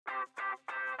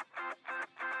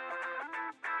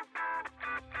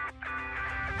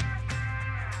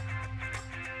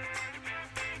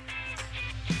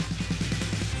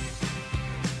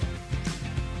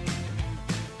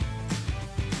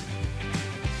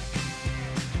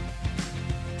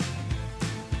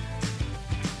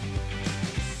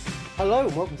Hello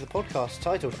and welcome to the podcast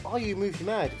titled Are You Movie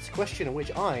Mad? It's a question in which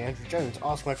I, Andrew Jones,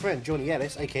 ask my friend Johnny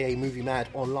Ellis, aka Movie Mad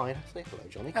Online. Say hello,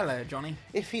 Johnny. Hello, Johnny.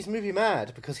 If he's movie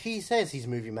mad, because he says he's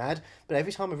movie mad, but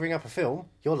every time I bring up a film,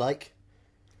 you're like,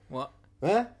 What?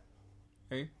 huh?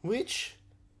 Who? Which?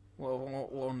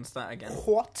 What one's that again?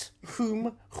 What?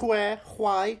 Whom? Where?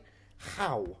 Why?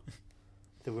 How?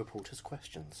 The reporter's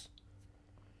questions.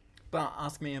 But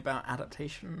ask me about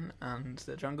adaptation and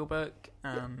The Jungle Book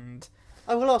and...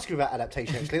 I will ask you about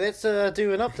adaptation, actually. Let's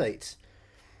do an update.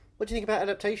 What do you think about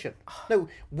adaptation? No,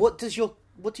 what do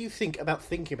you think about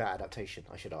thinking about adaptation,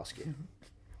 I should ask you.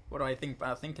 What do I think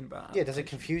about thinking about Yeah, does it adaptation?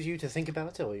 confuse you to think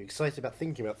about it, or are you excited about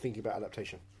thinking about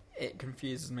adaptation? It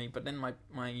confuses me, but then my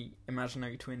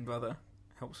imaginary twin brother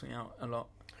helps me out a lot.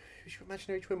 Who's your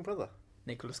imaginary twin brother?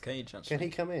 Nicolas Cage, actually. Can he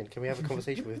come in? Can we have a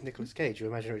conversation with Nicolas Cage, your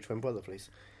imaginary twin brother,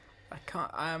 please? I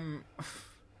can't...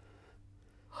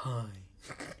 Hi.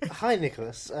 Hi,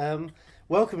 Nicholas.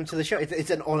 Welcome to the show.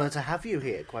 It's an honour to have you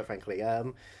here, quite frankly.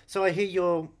 So I hear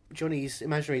you're Johnny's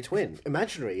imaginary twin.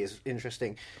 Imaginary is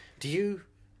interesting. Do you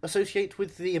associate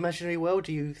with the imaginary world?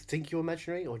 Do you think you're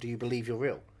imaginary, or do you believe you're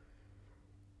real?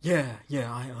 Yeah,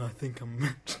 I think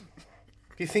I'm...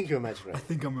 You think you're imaginary? I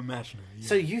think I'm imaginary. Yeah.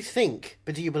 So you think,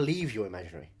 but do you believe you're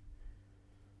imaginary?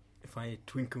 If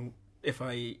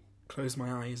I close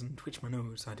my eyes and twitch my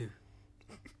nose, I do.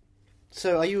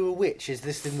 So are you a witch? Is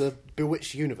this in the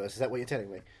Bewitched universe? Is that what you're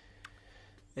telling me?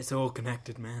 It's all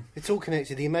connected, man. It's all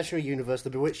connected. The imaginary universe, the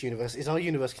Bewitched universe. Is our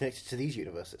universe connected to these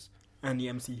universes? And the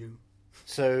MCU.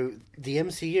 So the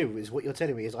MCU is what you're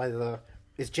telling me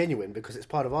is genuine because it's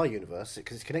part of our universe,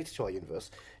 because it's connected to our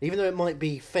universe. Even though it might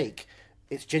be fake,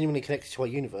 it's genuinely connected to our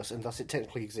universe, and thus it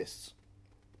technically exists.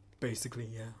 Basically,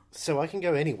 yeah. So I can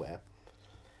go anywhere,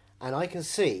 and I can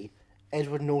see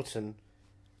Edward Norton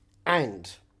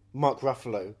and Mark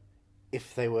Ruffalo.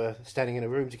 If they were standing in a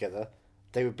room together,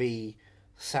 they would be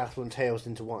Southland Tales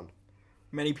into one.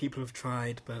 Many people have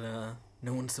tried, but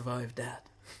no one survived that.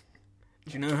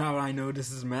 Do you know how I know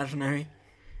this is imaginary?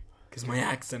 Because my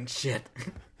accent's shit.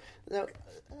 Now,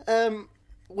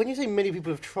 when you say many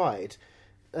people have tried,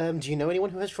 do you know anyone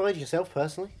who has tried yourself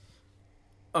personally?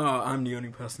 Oh, I'm the only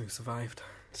person who survived.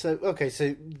 So, okay,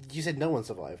 so you said no one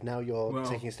survived. Now you're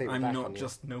taking a statement back I'm on not you.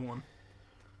 just no one.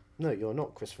 No, you're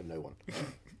not Christopher No One.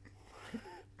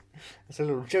 That's a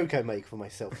little joke I make for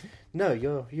myself. No,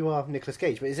 you are Nicolas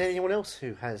Cage. But is there anyone else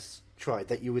who has tried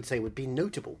that you would say would be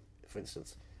notable, for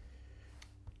instance?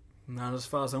 Not as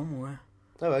far as I'm aware.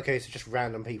 Oh, okay, so just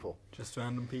random people. Just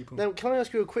random people. Now, can I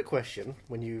ask you a quick question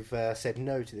when you've said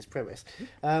no to this premise?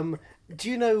 Do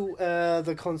you know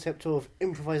the concept of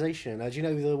improvisation? Do you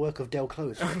know the work of Del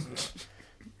Close? for instance?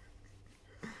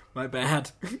 My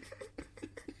bad.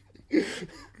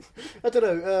 I don't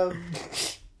know.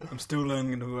 I'm still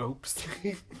learning the ropes.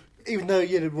 Even though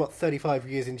you're, 35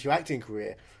 years into your acting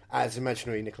career as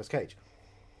imaginary Nicolas Cage.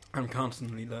 I'm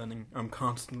constantly learning. I'm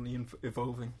constantly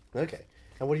evolving. Okay.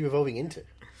 And what are you evolving into?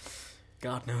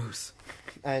 God knows.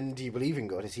 And do you believe in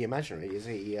God? Is he imaginary? Is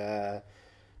he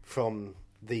from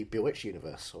the Bewitched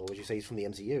universe? Or would you say he's from the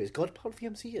MCU? Is God part of the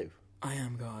MCU? I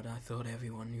am God. I thought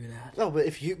everyone knew that. Oh, but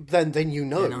if you... Then you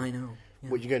know. Then I know. Yeah.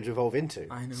 What you're going to evolve into.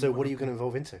 I know So what what are you I'm going to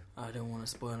evolve into? I don't want to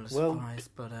spoil the Well, surprise,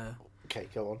 but Okay,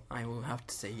 go on. I will have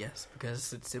to say yes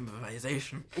because it's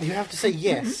improvisation. You have to say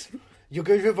yes. You're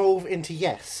going to evolve into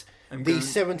Yes. I'm The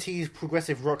going- 70s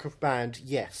progressive rock band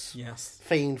Yes. Yes.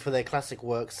 Famed for their classic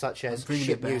works such I'm as bringing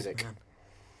Shit it back, Music. man.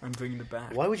 I'm bringing it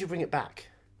back. Why would you bring it back?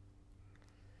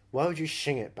 Why would you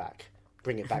shing it back?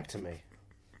 Bring it back to me.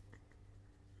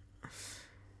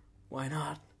 Why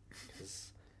not? Because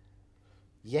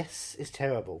Yes is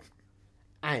terrible.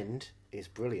 And is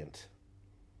brilliant.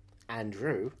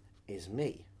 Andrew is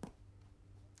me.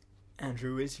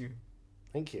 Andrew is you.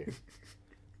 Thank you.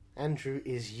 Andrew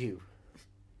is you.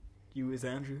 You is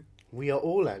Andrew. We are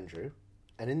all Andrew.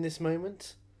 And in this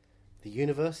moment, the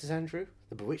universe is Andrew.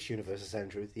 The Bewitched universe is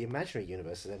Andrew. The imaginary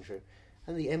universe is Andrew.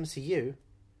 And the MCU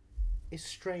is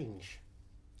Strange.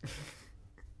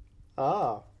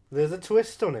 There's a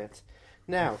twist on it.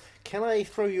 Now, can I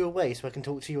throw you away so I can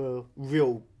talk to your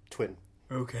real twin?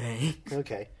 Okay.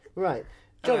 Okay. Right.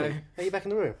 Johnny, Hello. are you back in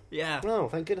the room? Yeah. Oh,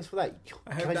 thank goodness for that.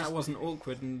 I hope that wasn't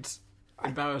awkward and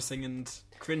embarrassing and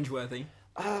cringeworthy.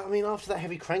 I mean, after that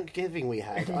heavy crank giving we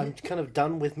had, I'm kind of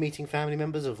done with meeting family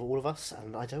members of all of us,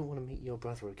 and I don't want to meet your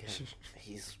brother again.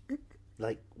 He's,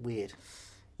 weird.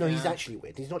 No, he's Yeah. actually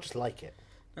weird. He's not just like it.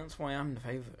 That's why I'm the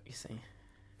favourite, you see.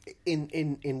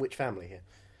 In which family here?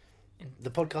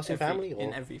 The podcasting family? Or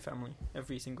In every family.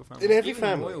 Every single family. In every Even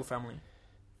family? the royal family.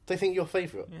 they think you're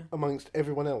favourite Yeah. amongst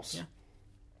everyone else? Yeah.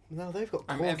 No, they've got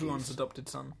I'm corgis. everyone's adopted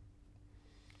son.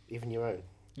 Even your own?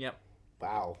 Yep.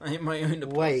 Wow. I am my own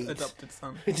Wait. adopted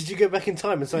son. Did you go back in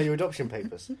time and sign your adoption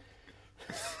papers?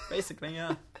 Basically,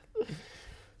 yeah.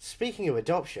 Speaking of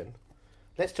adoption,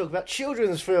 let's talk about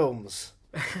children's films.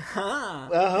 Ah.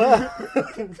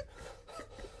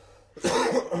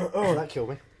 Oh, that killed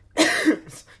me.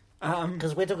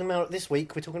 Because we're talking about this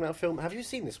week. We're talking about a film. Have you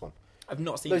seen this one? I've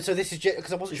not seen. No. So this is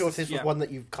because I wasn't sure if this was yeah. one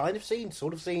that you've kind of seen,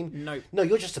 sort of seen. No. No,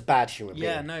 you're just a bad human being.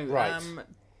 Yeah, no. Right.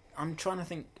 I'm trying to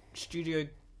think. Studio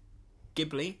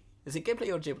Ghibli. Is it Ghibli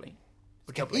or Ghibli?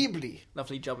 Or Jubbly? Ghibli.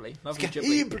 Lovely Jubbly. Lovely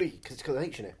Ghibli. Ghibli. Because it's got an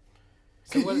H in it.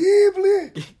 So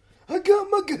Ghibli. I got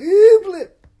my Ghibli.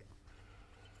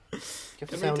 You have to Can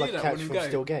we sound do like that Catch when we from go?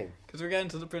 Still Game. Because we're going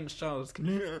to the Prince Charles.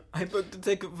 I booked a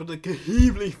ticket for the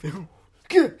Ghibli film.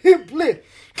 Ghibli.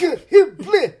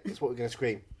 Ghibli. That's what we're going to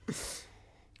scream.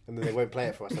 And then they won't play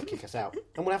it for us. They'll kick us out.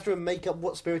 And we'll have to make up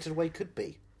what Spirited Away could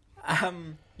be.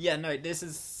 Yeah, no, this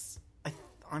is...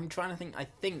 I'm trying to think. I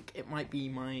think it might be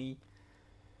my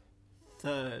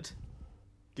third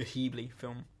Ghibli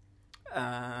film.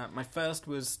 My first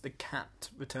was The Cat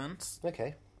Returns,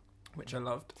 Okay. which I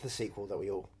loved. The sequel that we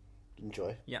all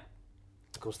enjoy. Yeah.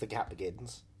 Of course, The Cat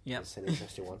Begins. Yeah. It's an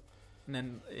interesting one. And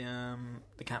then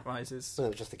The Cat Rises. No, it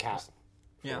was just the cat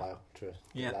for Yeah. a while to do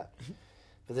Yeah. that.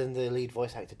 But then the lead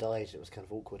voice actor died, and it was kind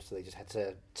of awkward, so they just had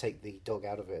to take the dog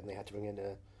out of it, and they had to bring in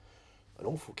an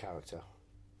awful character.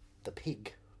 The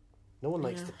pig. No one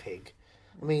likes Yeah. the pig.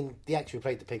 I mean, the actor who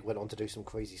played the pig went on to do some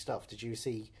crazy stuff. Did you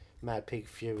see Mad Pig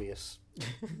Furious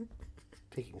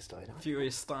Piggenstein?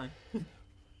 Furious Stein.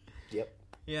 Yep.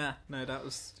 Yeah, no, that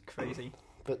was crazy.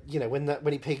 But, you know, when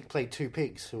he played two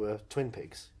pigs who were twin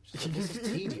pigs, just like, this is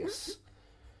tedious.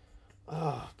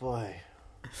 Oh, boy.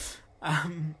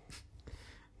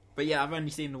 But yeah, I've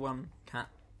only seen the one cat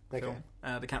Okay. film,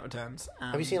 The Cat Returns.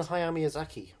 Have you seen a Hayao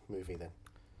Miyazaki movie, then?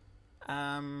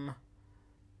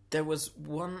 There was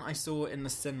one I saw in the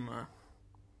cinema.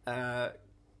 Kaguya.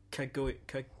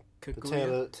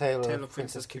 The Tale of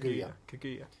Princess Kaguya.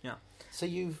 Kaguya, yeah. So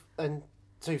you've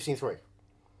seen three.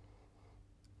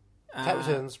 Cat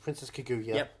Returns, Princess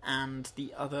Kaguya. Yep, and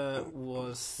the other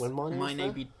was When Marnie was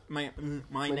there?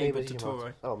 My Neighbor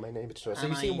Totoro. Oh, My Neighbor Totoro. So And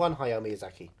you've seen one Hayao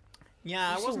Miyazaki.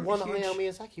 Yeah, You've I wasn't seen one a huge, Hayao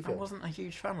Miyazaki I film. wasn't a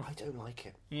huge fan of I it. don't like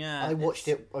it. Yeah, I watched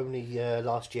it only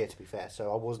last year, to be fair.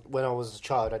 So when I was a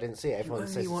child, I didn't see it. You Everyone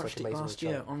only says it's watched like it amazing. last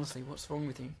year. Honestly, what's wrong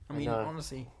with you? I mean, know.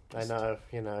 honestly, I know,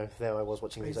 there I was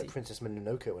watching things like Crazy. Princess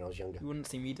Mononoke when I was younger. you wouldn't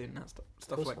see me doing that stuff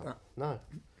Of course like not. that. No.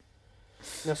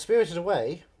 Now, Spirited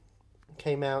Away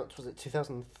came out, was it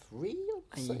 2003?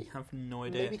 I have no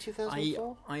idea. Maybe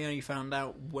 2004? I only found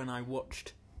out when I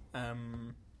watched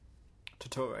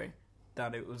Totoro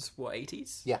that it was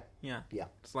 80s. Yeah. Yeah. Yeah.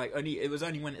 It's like it was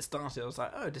only when it started I was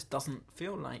like, oh, this doesn't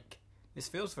feel like this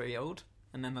feels very old.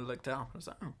 And then I looked it up. I was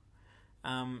like, oh.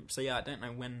 So yeah, I don't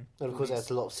know when. And of course, all there's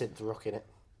a lot of synth rock in it.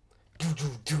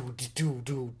 Totoro.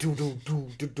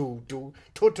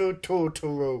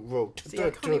 See, I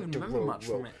can't even remember much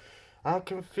from it. I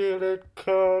can feel it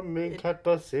coming, cat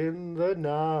bus in the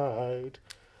night.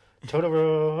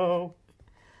 Totoro.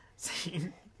 See?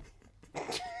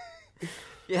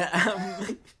 Yeah,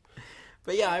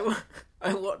 but yeah,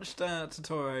 I watched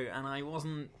Totoro and I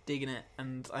wasn't digging it,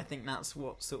 and I think that's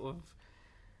what sort of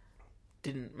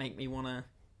didn't make me want to.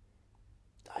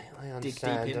 I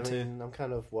understand. deep into- I mean, I'm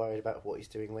kind of worried about what he's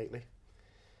doing lately.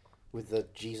 With the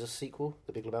Jesus sequel,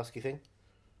 the Big Lebowski thing.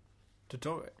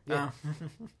 Totoro. Yeah.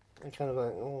 I'm kind of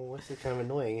like, oh, this is kind of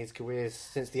annoying. His career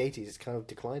since the 80s has kind of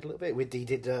declined a little bit. He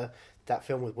did that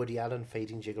film with Woody Allen,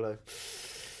 Fading Gigolo.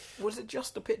 Was it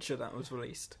just a picture that was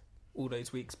released all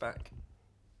those weeks back?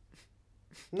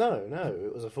 No,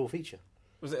 it was a full feature.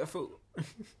 Was it a full? Yeah,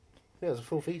 it was a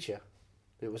full feature.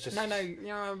 It was just... No, you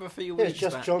remember a few Yeah, weeks it's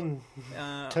just back. John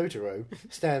Totoro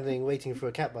standing, waiting for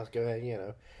a cat bus,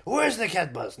 going, where's the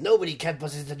cat bus? Nobody cat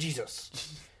buses to Jesus.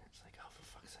 It's like, oh,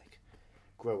 for fuck's sake.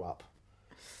 Grow up.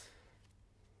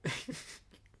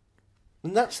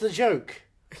 And that's the joke.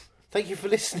 Thank you for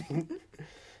listening.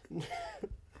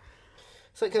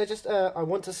 So can I just, I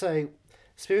want to say,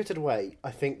 Spirited Away, I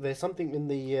think there's something in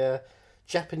the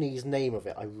Japanese name of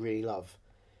it I really love.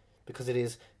 Because it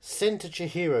is Senta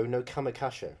Chihiro no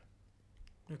Kamakasho.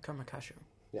 No Kamakasho.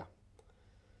 Yeah.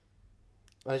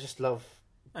 I just love...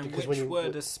 And because which when you-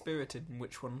 word is spirited and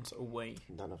which one's away?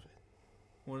 None of it.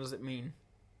 What does it mean?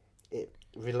 It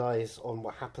relies on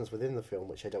what happens within the film,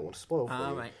 which I don't want to spoil for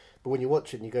you. Right. But when you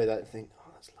watch it and you go there and think, oh,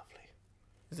 that's lovely.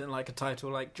 Is it like a title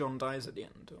like John dies at the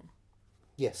end? Or?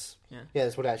 Yes. Yeah. Yeah,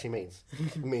 that's what it actually means.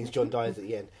 It means John dies at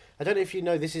the end. I don't know if you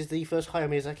know, this is the first Hayao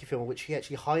Miyazaki film in which he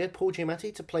actually hired Paul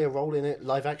Giamatti to play a role in it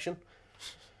live action.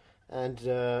 And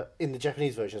in the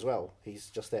Japanese version as well, he's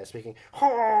just there speaking,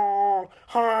 "Oh,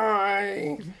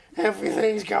 hi,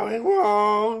 everything's going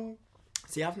wrong."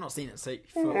 See, I've not seen it, so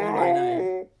for all I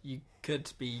know, you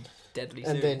could be deadly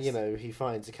serious. And then, he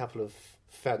finds a couple of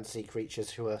fancy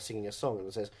creatures who are singing a song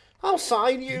and says, "I'll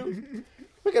sign you.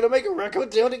 We're going to make a record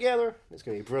deal together." It's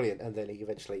going to be brilliant. And then he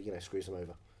eventually, screws them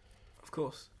over. Of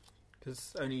course.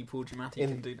 Because only Paul Giamatti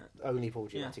can do that. Only Paul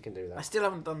Giamatti can do that. I still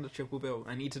haven't done the triple bill.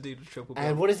 I need to do the triple bill.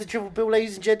 And what is the triple bill,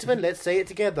 ladies and gentlemen? Let's say it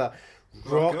together.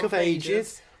 Rock of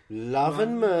Ages, Love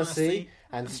and Mercy,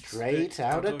 and Straight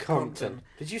Outta Compton.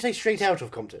 Did you say Straight Out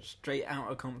of Compton? Straight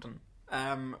Outta Compton.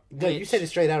 No, you said it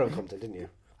Straight Out of Compton, didn't you?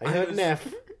 I heard an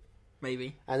F.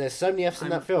 Maybe. And there's so many Fs in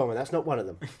that film, and that's not one of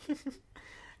them.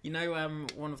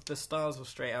 One of the stars of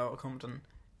Straight Outta Compton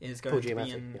is going to be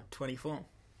in 24.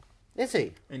 Is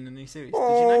he? In the new series.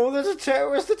 Oh, did you know? There's a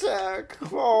terrorist attack.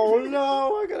 Oh,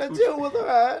 no, I gotta deal with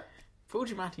that. Paul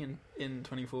Giamatti in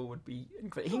 24 would be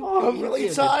incredible. I'm really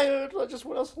tired. I just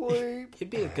want to sleep. He'd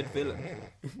be a good villain.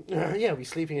 Yeah, he'll be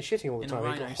sleeping and shitting all the time.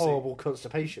 He's got horrible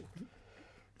constipation.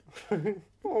 Oh,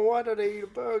 why don't I eat a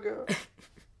burger?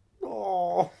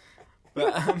 Oh.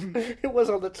 But, it was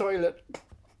on the toilet.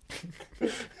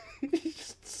 He's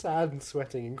just sad and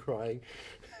sweating and crying.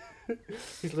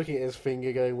 He's looking at his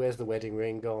finger going, "Where's the wedding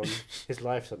ring gone? His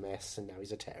life's a mess and now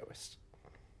he's a terrorist."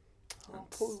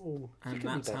 And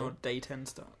that's how day 10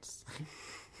 starts.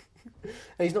 And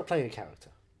he's not playing a character.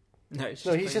 No,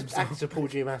 he's just actor Paul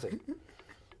Giamatti.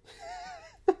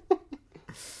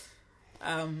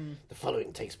 The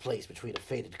following takes place between a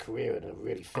faded career and a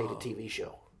really faded TV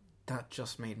show. That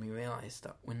just made me realise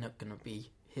that we're not going to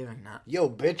be hearing that. Yo,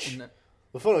 bitch!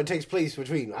 The following takes place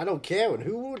between I don't care and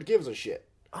who gives a shit.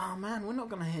 Oh man, we're not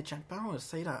going to hear Jack Bauer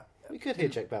say that. We could hear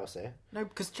Jack Bauer say it. No,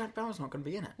 because Jack Bauer's not going to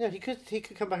be in it. Yeah, he could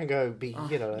come back and go,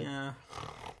 Yeah.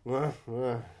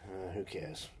 Who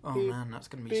cares? Oh beep, man, that's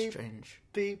going to be strange.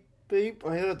 Beep, beep,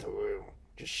 I heard the word.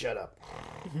 Just shut up.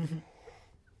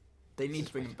 They need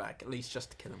to bring him back, at least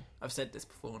just to kill him. I've said this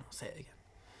before and I'll say it again.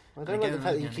 I don't like the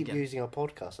fact that you keep using our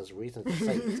podcast as a reason to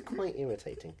say it. It's quite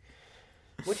irritating.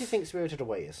 What do you think Spirited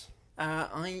Away is?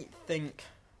 I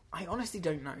honestly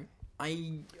don't know.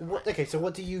 Okay, so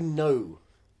what do you know?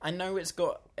 I know it's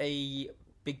got a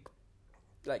big,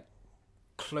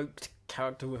 cloaked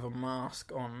character with a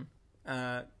mask on,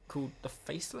 called the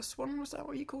Faceless One. Was that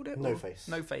what you called it? No Face.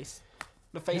 No Face.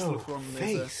 The Faceless One.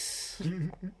 Face.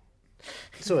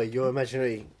 Sorry, your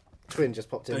imaginary twin just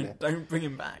popped in there. Don't bring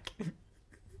him back.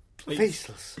 Please.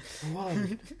 Faceless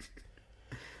One.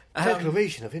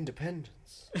 Declaration of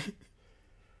Independence.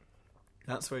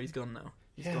 That's where he's gone now.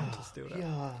 He's gone to steal that.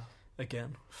 Yeah.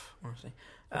 Again, honestly.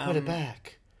 Put it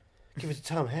back. Give it to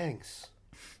Tom Hanks.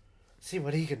 See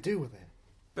what he can do with it.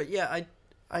 But yeah,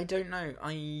 I don't know.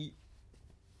 I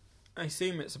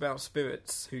assume it's about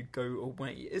spirits who go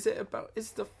away. Is it about...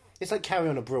 It's like Carry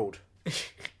On Abroad.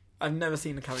 I've never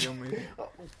seen a Carry On movie.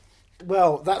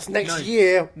 Well, that's next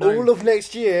year. No. All of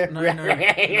next year. No.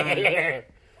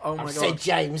 Oh my god. St.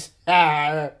 James.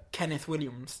 Kenneth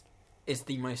Williams is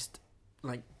the most,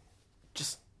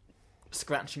 just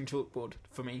scratching chalkboard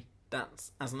for me.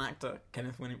 That's, as an actor,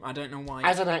 Kenneth Williams. I don't know why.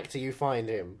 As an actor, you find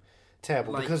him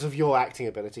terrible. Because of your acting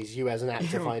abilities, you as an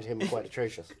actor find him quite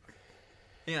atrocious.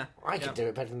 Yeah. I can do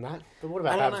it better than that. But what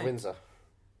about Babs Windsor?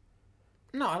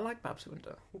 No, I like Babs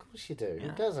Windsor. Of course you do. Yeah,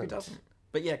 Who doesn't? Who doesn't?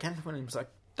 But yeah, Kenneth Williams,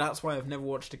 that's why I've never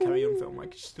watched a Carry On film.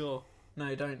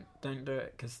 No, don't do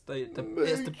it, because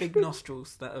it's the big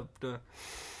nostrils that are the...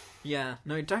 Yeah,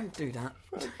 no, don't do that.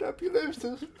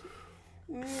 Fantabulous.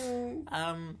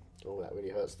 Oh, that really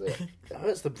hurts it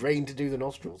hurts the brain to do the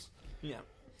nostrils. Yeah.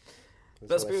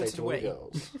 That's but Spirited Away,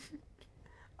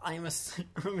 I'm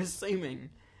assuming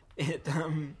it...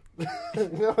 Now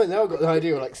I've got the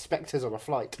idea of, spectres on a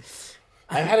flight.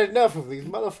 I've had enough of these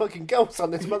motherfucking ghosts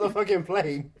on this motherfucking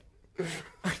plane.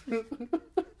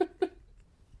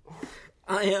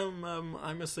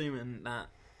 I'm assuming that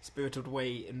Spirited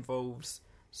Away involves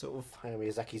sort of... Hayao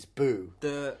Miyazaki's Boo.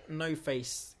 The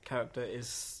No-Face character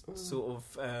is sort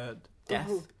of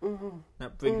death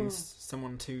that brings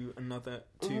someone to another...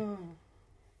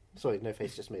 Sorry, No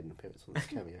Face just made an appearance on this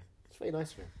cameo. It's very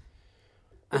nice of him.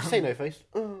 Would you say No Face?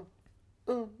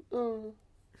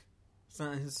 Is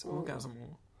that his orgasm?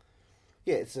 Or...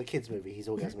 Yeah, it's a kid's movie. He's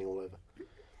orgasming all over.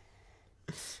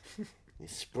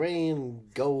 He's spraying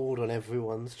gold on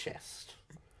everyone's chest.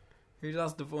 Who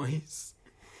does the voice?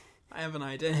 I have an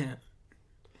idea.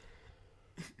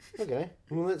 Okay,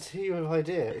 well, let's hear your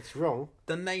idea. It's wrong.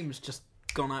 The name's just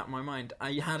gone out of my mind.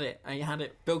 I had it.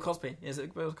 Bill Cosby. Is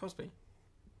it Bill Cosby?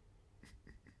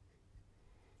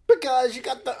 Because you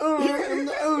got the and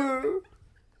the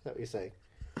what you're saying?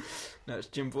 No, it's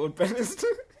Jim Broadbent.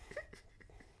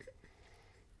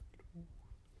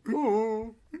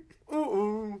 Ooh, ooh,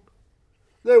 ooh.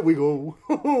 There we go.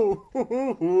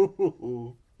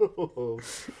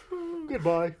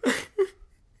 Goodbye.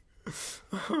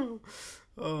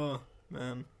 Oh,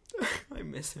 man. I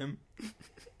miss him.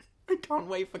 I can't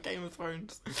wait for Game of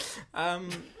Thrones.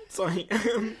 Sorry.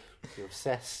 You're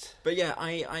obsessed. But yeah,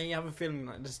 I have a feeling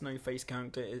that this no-face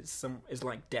character is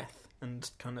like death and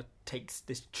kind of takes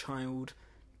this child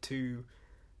to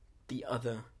the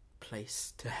other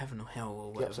place, to heaven or hell or The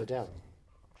whatever. upside down.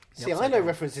 The See, I Upside know Down.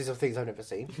 references of things I've never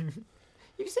seen.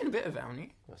 You've seen a bit of it, haven't you?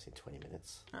 I've seen 20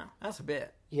 minutes. Oh, that's a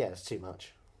bit. Yeah, it's too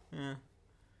much. Yeah.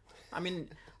 I mean,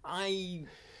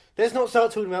 Let's not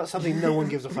start talking about something no one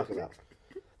gives a fuck about.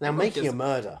 Now, Everyone making a gives-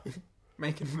 murder.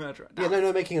 Making a murderer. Yeah,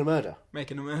 no, making a murder.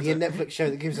 Making a The murderer. Netflix show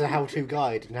that gives a how-to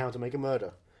guide on how to make a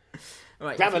murder.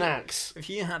 Right, Grab if an you- axe. If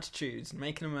you had to choose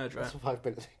making a murderer, That's 5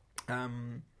 minutes.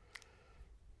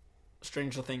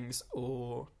 Stranger Things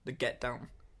or The Get Down,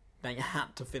 then you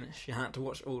had to finish. You had to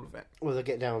watch all of it. Well, the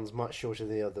Get Down's much shorter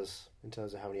than the others in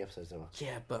terms of how many episodes there are.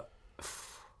 Yeah, but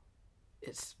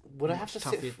it's Would I much have to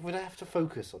tougher. Would I have to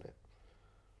focus on it?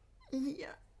 Yeah,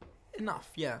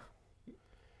 enough. Yeah,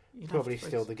 You'd have Probably to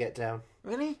still focus. the Get Down.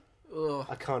 Really. Ugh.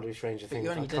 I can't do Stranger But you Things.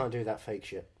 I only can't do that fake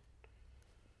shit.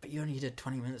 But you only did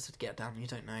 20 minutes to Get Down. You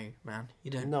don't know, man.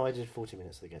 You don't. No, I did 40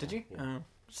 minutes of the Get Did Down. you? Yeah.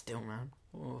 Still, man.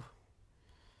 Ugh.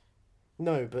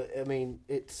 No, but I mean,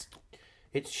 it's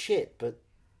shit. But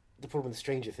the problem with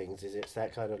Stranger Things is it's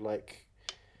that kind of like,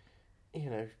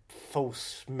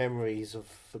 false memories of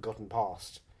forgotten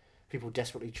past. People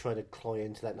desperately trying to cloy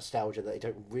into that nostalgia that they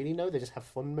don't really know. They just have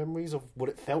fun memories of what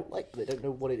it felt like, but they don't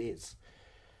know what it is.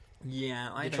 Yeah,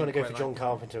 I You're don't trying to go quite for John like that.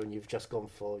 Carpenter, and you've just gone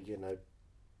for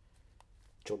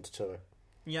John Turturro.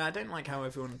 Yeah, I don't like how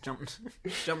everyone jumped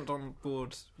on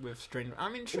board with Stranger. I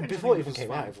mean, Stranger Before it Things even was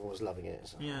came out, fine. everyone was loving it.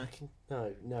 So Yeah.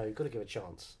 no, you've got to give it a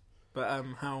chance. But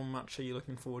how much are you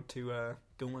looking forward to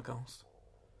Gilmore Girls?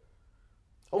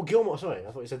 Oh, Gilmore. Sorry,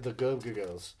 I thought you said the Gilmore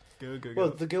Girls. Go. Well,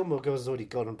 the Gilmore Girls has already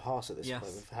gone and passed at this Yes.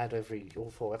 point. We've had all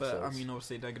 4 episodes. But I mean,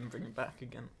 obviously they're going to bring it back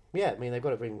again. yeah, I mean they've got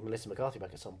to bring Melissa McCarthy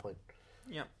back at some point.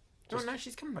 Yeah. Just- Oh no,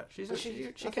 she's coming back. She I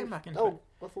came thought- back into Oh,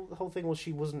 it. I thought the whole thing was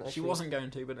she wasn't. Actually... She wasn't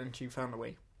going to, but then she found a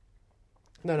way.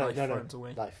 No, Life finds a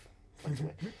way. Life finds a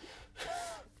way.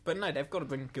 But no, they've got to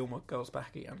bring Gilmore Girls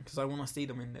back again because I want to see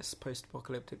them in this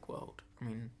post-apocalyptic world. I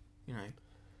mean,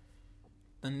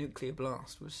 the nuclear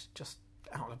blast was just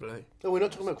out of the blue. No, we're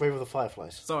not talking about Grave of the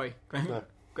Fireflies. Sorry, Grave No,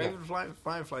 of the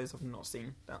Fireflies I've not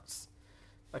seen. That's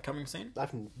coming soon.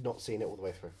 I've not seen it all the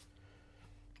way through.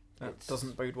 That It's-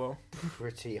 doesn't bode well.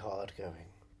 Pretty hard going.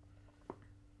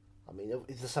 I mean,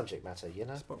 it's the subject matter,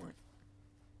 Spotlight.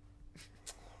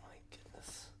 Oh my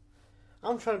goodness.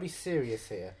 I'm trying to be serious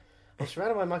here. I'm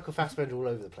surrounded by Michael Fassbender all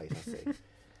over the place, I see. And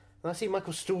I see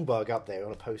Michael Stuhlbarg up there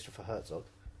on a poster for Herzog.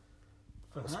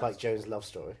 A Spike Jones love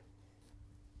story.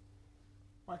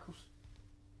 Michael's.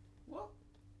 What?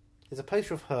 There's a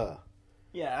poster of her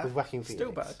Yeah. with Joaquin Phoenix.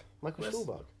 Stuhlbarg. Michael Where's-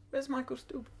 Stuhlbarg. Where's Michael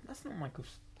Stuhlbarg? That's not Michael.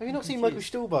 Have you not seen Michael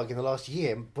Stuhlbarg in the last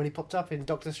year when he popped up in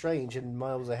Doctor Strange and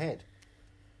Miles Ahead?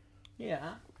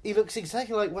 Yeah. He looks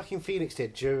exactly like Joaquin Phoenix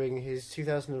did during his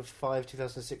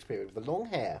 2005-2006 period, with the long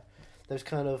hair, those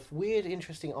kind of weird,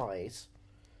 interesting eyes.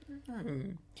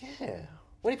 Hmm. Yeah.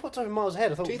 When he popped up in Miles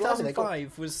Ahead, I thought, blimey, they got...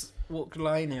 2005 was Walk the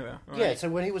Line era. Right? Yeah, so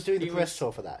when he was doing the He press was-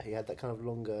 tour for that, he had that kind of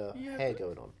longer Yeah, hair but-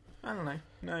 going on. I don't know.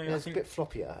 No, It I was think. a bit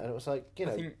floppier, and it was like, I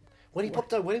think when he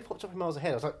popped up in Miles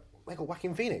Ahead, I was like, I got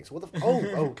Joaquin Phoenix. What the? Oh,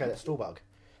 okay, that's Stuhlbarg.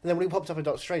 And then when he popped up in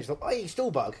Doctor Strange, I thought, hey,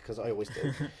 Stuhlbarg, because I always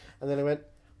do. And then I went,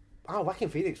 oh, Joaquin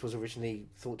Phoenix was originally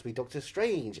thought to be Doctor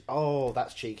Strange. Oh,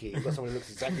 that's cheeky. You've got someone who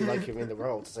looks exactly like him in the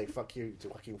role to say fuck you to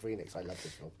Joaquin Phoenix. I love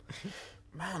this film.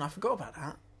 Man, I forgot about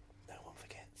that. No one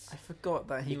forgets. I forgot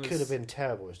that he He was. could have been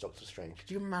terrible as Doctor Strange.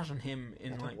 Could you imagine him I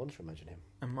in don't like want to imagine him.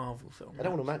 a Marvel film? I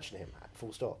don't want to imagine him.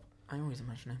 Full stop. I always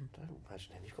imagine him. Don't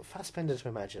imagine him. You've got Fassbender to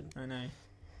imagine. I know.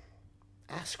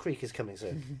 Ass Creek is coming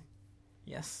soon.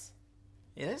 Yes,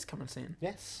 it is coming soon.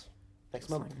 Yes. Next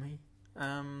Just month. like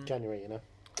me. January,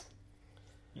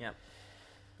 Yeah.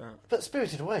 But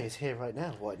Spirited Away is here right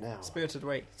now. What now? Spirited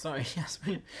Away. Sorry. Yes,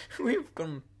 we've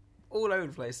gone all over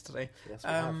the place today. Yes, we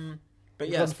have. But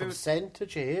We've yeah, gone from Spirit. Sen to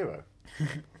Chihiro.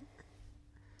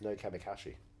 No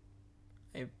Kamikashi.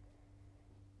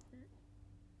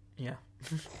 Yeah.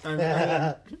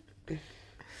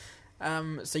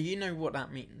 So you know what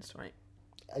that means, right?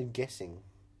 I'm guessing.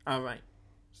 Oh, right.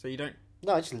 So you don't.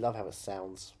 No, I just love how it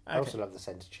sounds. I Okay. also love the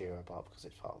Sen to Chihiro part because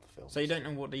it's part of the film. So you don't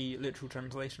know what the literal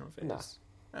translation of it No. is.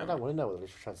 I don't want to know what the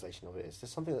literal translation of it is.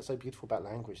 There's something that's so beautiful about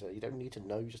language that you don't need to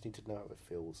know, you just need to know how it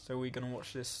feels. So we're going to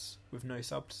watch this with no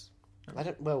subs?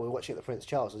 Well, we're watching it at the Prince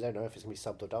Charles, so I don't know if it's going to be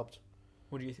subbed or dubbed.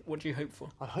 What do you hope for?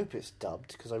 I hope it's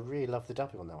dubbed, because I really love the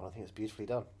dubbing on that one. I think it's beautifully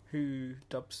done. Who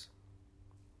dubs?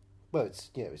 Well, it's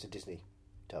a Disney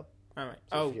dub. Alright.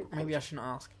 So Maybe I shouldn't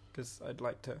ask, because I'd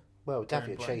like to... Well,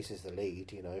 Davia Chase is the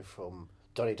lead, from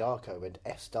Donnie Darko and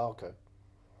S. Darko.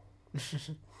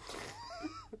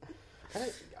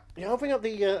 I'll bring up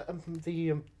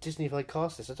the Disney if I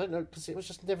cast this. I don't know, because it was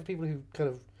just never people who kind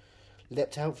of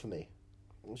leapt out for me.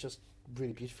 It was just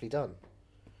really beautifully done.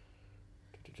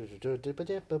 Do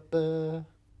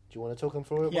you want to talk on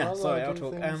for it? Yeah, sorry, I'll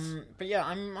talk. But yeah,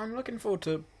 I'm looking forward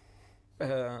to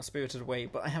Spirited Away,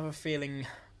 but I have a feeling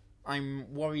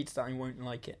I'm worried that I won't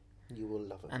like it. You will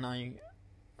love it. And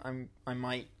I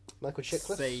might Michael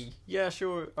Chiklis? say, yeah,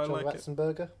 sure, I John like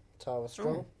Ratzenberger, Tara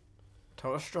Strong. Ooh.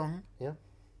 Tara Strong. Yeah.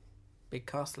 Big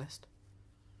cast list.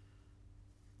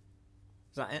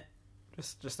 Is that it?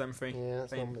 Just them three? Yeah,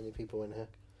 there's not many people in here.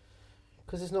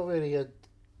 Because it's not really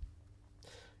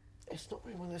it's not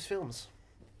really one of those films.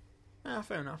 Yeah,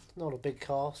 fair enough. It's not a big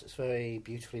cast, it's very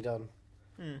beautifully done.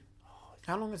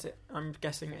 How long is it? I'm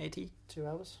guessing 80? 2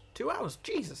 hours? 2 hours?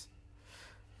 Jesus.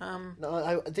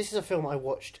 No, this is a film I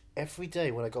watched every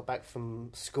day when I got back from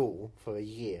school for a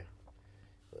year.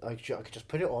 I could just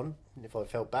put it on, and if I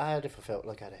felt bad, if I felt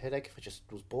like I had a headache, if I just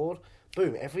was bored,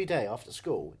 boom, every day after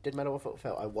school, didn't matter what I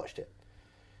felt, I watched it.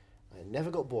 It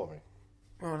never got boring.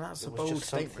 Well, that's It a was bold just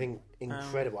statement. something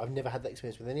incredible. I've never had that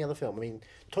experience with any other film. I mean,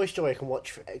 Toy Story I can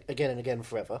watch again and again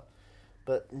forever,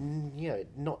 but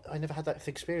I never had that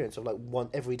experience of like one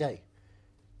every day.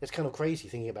 It's kind of crazy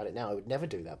thinking about it now. I would never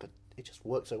do that, but it just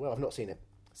worked so well. I've not seen it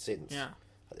since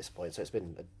at this point, so it's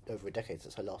been over a decade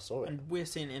since I last saw it. And we're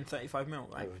seeing it in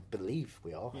 35mm, right? I believe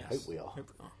we are. Yes. I hope we are.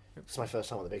 It's my first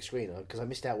time on the big screen because I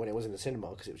missed out when it was in the cinema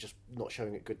because it was just not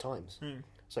showing at good times.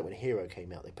 So when Hero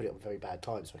came out, they put it on very bad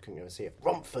times, so I couldn't go and see it.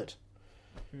 Romford.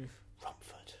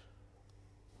 Romford.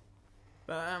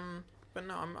 But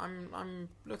no, I'm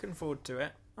looking forward to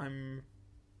it. I'm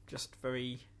just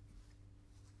very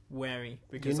wary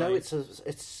because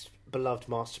it's beloved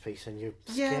masterpiece, and you're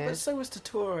scared. Yeah, but so was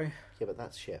Totoro. Yeah, but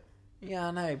that's shit. Yeah,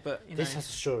 I know, but This has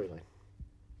a storyline.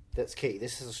 That's key.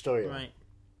 This is a storyline. Right.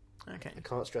 Okay. I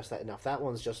can't stress that enough. That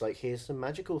one's just like, here's some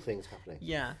magical things happening.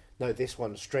 Yeah. No, this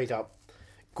one straight up,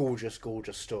 gorgeous,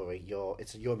 gorgeous story. You're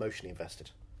emotionally invested.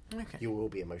 Okay. You will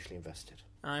be emotionally invested.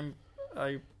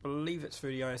 I believe it's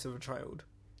Through the Eyes of a Child.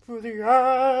 Through the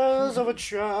eyes of a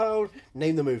child.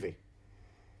 Name the movie.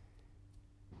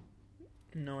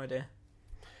 No idea.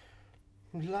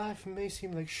 Life may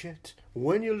seem like shit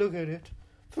when you look at it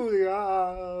through the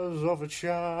eyes of a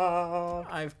child.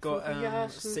 I've got I've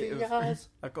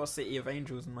got City of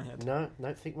Angels in my head. No,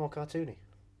 think more cartoony.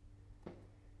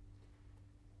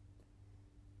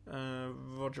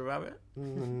 Roger Rabbit.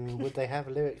 Would they have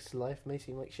lyrics? Life may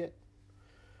seem like shit.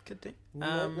 Could do.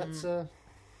 No, that's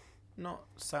not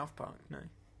South Park. No,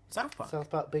 South Park. South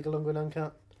Park, Big Along and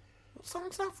Uncut. What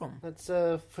song's that from? That's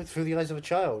Through the Eyes of a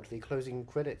Child, the closing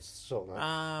credits song.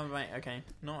 Right, okay,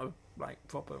 not a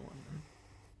proper one.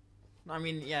 I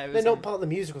mean, yeah, it was they're not part of the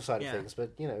musical side yeah. of things,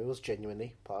 but it was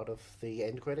genuinely part of the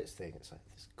end credits thing. It's like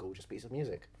this gorgeous piece of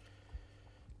music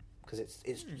because it's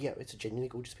a genuinely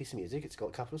gorgeous piece of music. It's got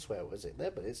a couple of swear words in there,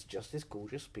 but it's just this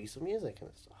gorgeous piece of music, and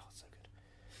it's so good.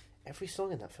 Every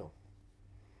song in that film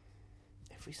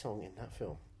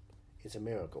is a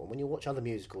miracle. And when you watch other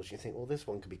musicals, you think, well, this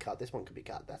one could be cut, this one could be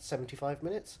cut. That's 75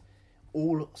 minutes.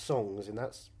 All songs in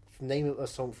that. Name a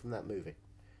song from that movie.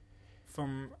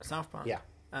 From South Park. Yeah.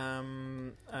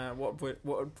 What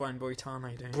would Brian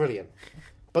Boitano do? Brilliant.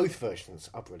 Both versions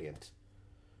are brilliant.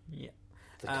 Yeah.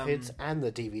 The kids and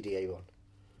the DVD one.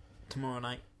 Tomorrow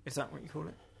Night. Is that what you call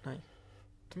it? No.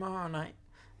 Tomorrow Night.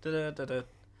 Da-da-da-da.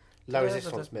 Low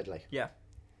Resistance medley. Yeah.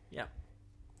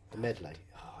 The medley.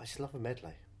 Oh, I just love a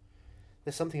medley.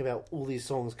 There's something about all these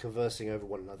songs conversing over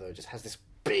one another. It just has this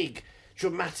big,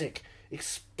 dramatic,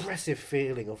 expressive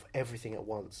feeling of everything at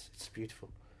once. It's beautiful.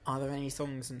 Are there any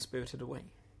songs in Spirited Away?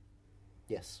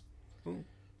 Yes. Ooh.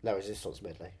 Low Resistance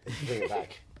medley. Bring it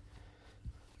back.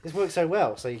 This works so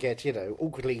well. So you get,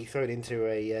 awkwardly thrown into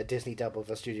a Disney dub of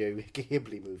a Studio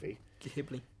Ghibli movie.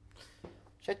 Ghibli.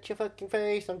 Shut your fucking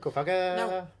face, Uncle Fucker.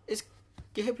 Now, is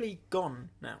Ghibli gone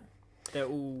now? They're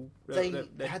all... They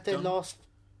had their done? last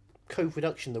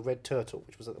co-production, The Red Turtle,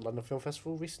 which was at the London Film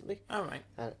Festival recently. Oh, right.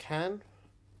 At Cannes.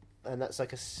 And that's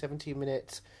like a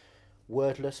 70-minute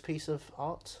wordless piece of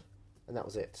art. And that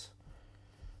was it.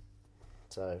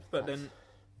 So... But then,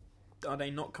 are they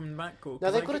not coming back? Or,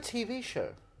 no, they've got a TV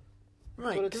show.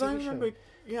 Right, because I remember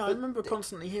Yeah, I remember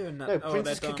constantly hearing that. No, oh,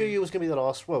 Princess they're done. Kaguya was going to be the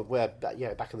last. Well,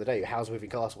 back in the day, Howl's Moving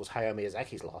Castle was Hayao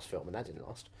Miyazaki's last film, and that didn't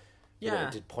last. Yeah. And then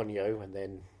it did Ponyo, and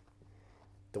then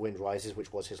The Wind Rises,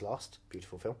 which was his last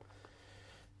beautiful film.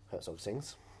 Herzog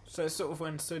sings. So it's sort of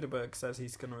when Soderbergh says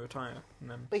he's going to retire, and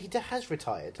then But he has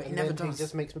retired. But he and never then does. He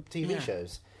just makes TV Yeah.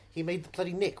 shows. He made the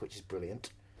bloody Nick, which is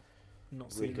brilliant.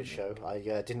 not Really seen good it. show. I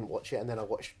didn't watch it, and then I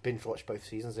binge watched both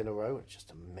seasons in a row. It's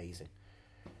just amazing.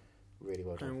 Really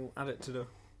well I done. will add it to the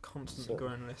constantly So-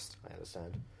 growing list. I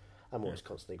understand. I'm always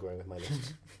constantly growing with my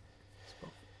list.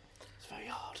 It's very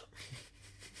hard.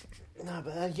 No,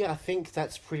 but I think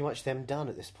that's pretty much them done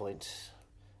at this point.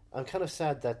 I'm kind of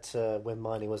sad that When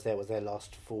Mining was their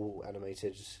last full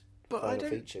animated But final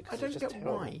feature. 'cause I it don't was get just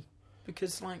terrible. why.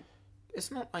 Because like,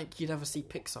 it's not like you'd ever see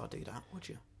Pixar do that, would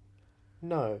you?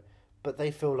 No, but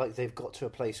they feel like they've got to a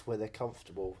place where they're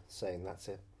comfortable saying that's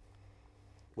it.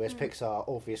 Whereas Pixar,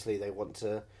 obviously, they want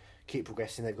to keep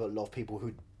progressing. They've got a lot of people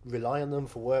who rely on them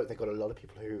for work. They've got a lot of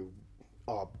people who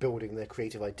are building their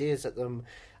creative ideas at them,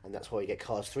 and that's why we get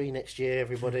Cars 3 next year,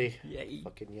 everybody. Yay.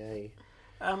 Fucking yay.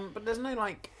 But there's no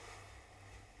like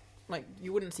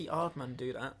you wouldn't see Aardman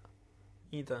do that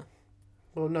either.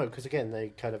 Well, no, because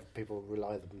again, people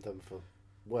rely on them for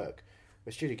work.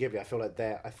 With Studio Ghibli, I feel like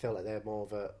they're more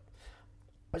of a.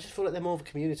 I just feel like they're more of a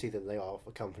community than they are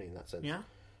a company in that sense. Yeah.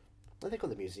 And they've got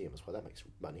the museum as well. That makes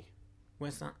money.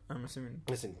 Where's that? I'm assuming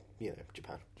Listen,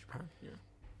 Japan. Japan.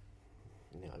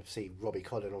 Yeah. I see Robbie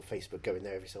Collin on Facebook going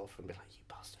there every so often and be like, you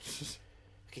bastard.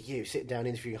 Look at you, sitting down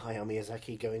interviewing Hayao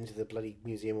Miyazaki, going to the bloody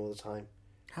museum all the time.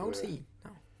 How old's he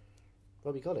now?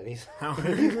 Robbie Collin, he's... How?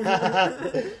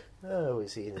 Oh,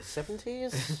 is he in his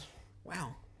 70s?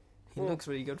 Wow. He Yeah. looks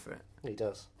really good for it. He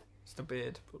does. It's the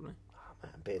beard, probably. Oh,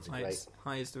 man, beards are great.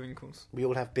 Hides the wrinkles. We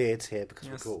all have beards here because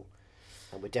Yes. we're cool.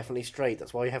 And we're definitely straight,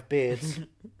 that's why we have beards.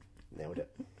 Nailed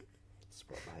it.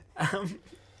 Spotlight.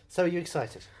 So are you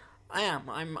excited? I am.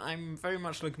 I'm very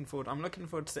much looking forward. I'm looking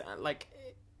forward to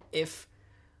if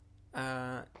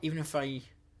even if I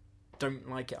don't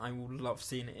like it, I will love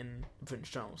seeing it in Prince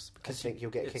Charles I because think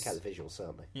you'll get a kick it's- out of the visuals,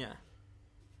 certainly. Yeah.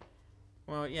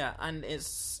 Well, yeah, and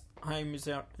it's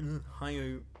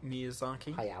Hayao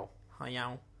Miyazaki. Hayao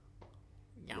Hayao.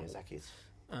 Yao. Miyazaki's.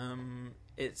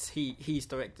 It's he's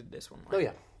directed this one. Right? Oh,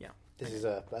 yeah. Yeah. This is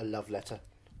a love letter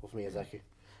of Miyazaki.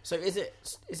 So is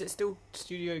it still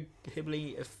Studio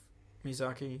Ghibli if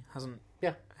Miyazaki hasn't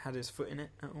had his foot in it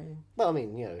at all? Well, I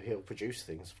mean, he'll produce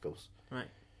things, of course. Right.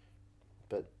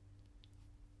 But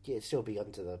yeah, it'd still be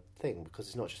under the thing because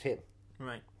it's not just him.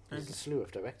 Right. There's a slew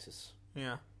of directors.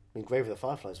 Yeah. I mean, Grave of the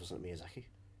Fireflies wasn't Miyazaki.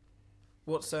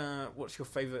 What's your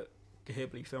favourite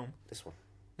Ghibli film? This one.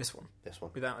 This one, This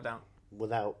one. without a doubt.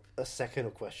 Without a second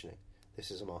of questioning.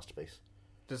 This is a masterpiece.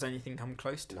 Does anything come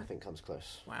close to it? Nothing comes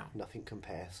close. Wow. Nothing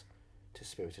compares to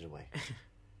Spirited Away.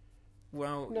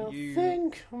 Well,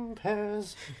 Nothing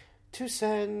compares to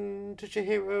Sen, to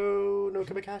Chihiro, no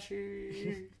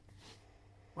Kamikashi.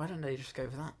 Why don't they just go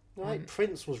for that? Right,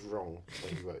 Prince was wrong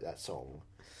when he wrote that song.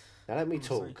 Now let me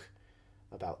Honestly. talk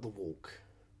about The Walk.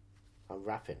 I'm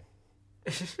rapping.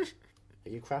 Are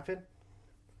you crapping?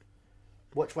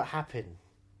 Watch what happened.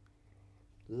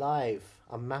 Live,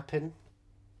 I'm mapping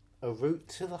a route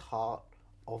to the heart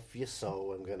of your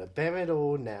soul. I'm gonna bear it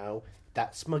all now.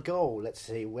 That's my goal. Let's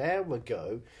see where we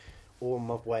go. On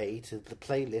my way to the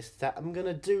playlist that I'm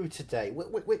gonna do today.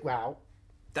 Wow.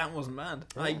 That wasn't bad.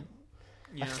 Oh. I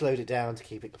I slowed it down to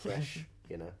keep it fresh,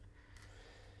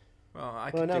 Well,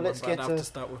 I Well, could now do one, let's but I'd get have a- to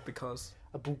start with because.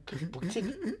 A book, tig, book, tig,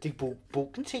 booky,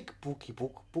 book, tig, book,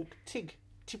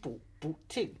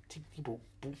 tig, book,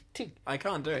 tig, I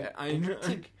can't do it. I book,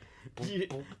 tig, You-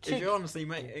 book, if tig. you honestly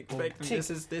expecting tick.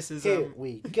 this is Here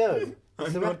we go.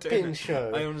 I'm the not doing rapping it.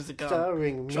 show. I honestly can't.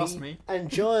 Starring Trust me. and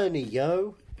Johnny,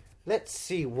 yo. Let's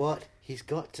see what he's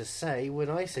got to say when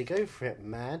I say go for it,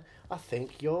 man. I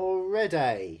think you're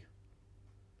ready.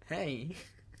 Hey.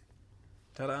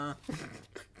 Ta-da.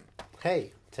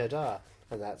 Hey, ta-da.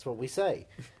 And that's what we say.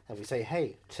 And we say,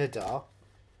 hey, ta-da.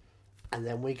 And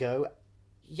then we go,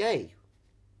 yay.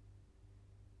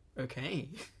 Okay.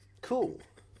 Cool.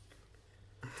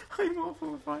 I'm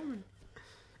awful with rhyming.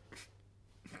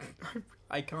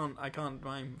 I can't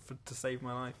rhyme to save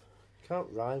my life. You can't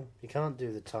rhyme. You can't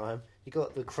do the time. You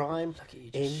got the crime Look at you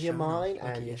just in your showing off. mind, Look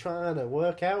at and you're you. trying to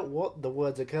work out what the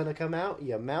words are going to come out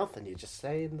your mouth, and you're just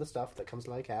saying the stuff that comes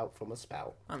like out from a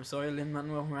spout. I'm sorry,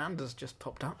 Lin-Manuel Miranda's just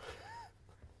popped up.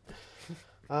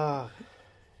 Ah.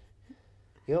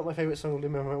 You know what my favourite song of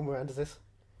Lin-Manuel Miranda's is?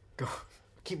 Go.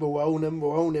 Keep a rolling,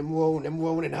 rolling, rolling,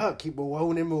 rolling up. Keep a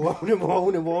rolling, rolling,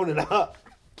 rolling, rolling up.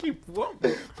 Keep what?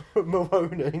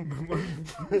 Moaning.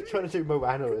 Trying to do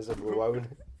Moana as a Moana.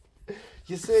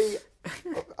 You see,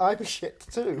 I'm shit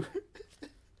too.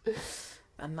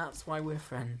 And that's why we're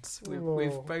friends. We've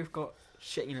both got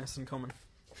shittiness in common.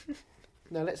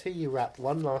 Now let's hear you rap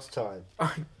one last time.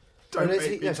 Don't let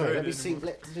make me me sing. do it Let's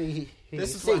anymore. hear you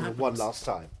This is what sing happens. one last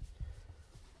time.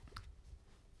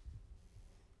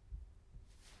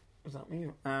 Was that me?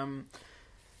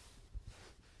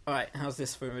 Alright, how's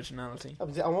this for originality? I'm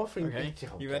offering. Okay,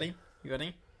 you ready? You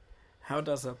ready? How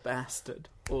does a bastard,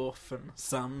 orphan,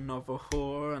 son of a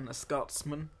whore and a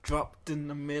Scotsman, dropped in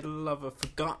the middle of a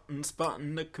forgotten spot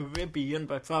in the Caribbean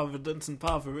by providence and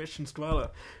impoverished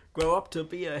dweller, grow up to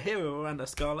be a hero and a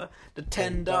scholar? The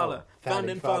 $10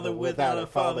 founding father without a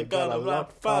father got a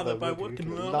lot farther by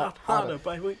working a lot harder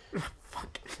by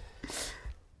fuck.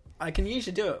 I can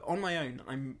usually do it on my own.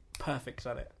 I'm perfect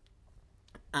at it.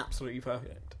 Absolutely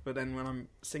perfect. But then when I'm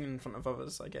singing in front of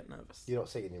others, I get nervous. You're not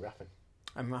singing, you're rapping.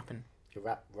 I'm rapping. You're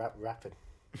rapping.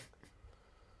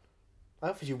 I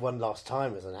offered you one last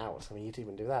time as an out. I mean, you didn't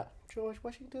even do that. George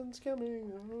Washington's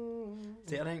coming.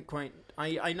 See, I don't quite...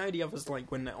 I know the others, like,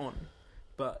 when they're on,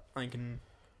 but I can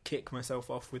kick myself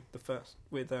off with the first...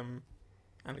 with,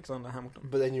 Alexander Hamilton.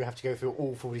 But then you have to go through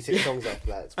all 46 songs after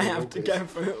that. It's I really have to awkward. go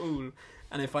through it all,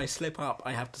 and if I slip up,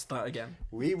 I have to start again.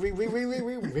 Rewind.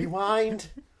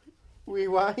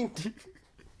 Rewind.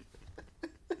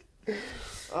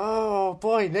 Oh,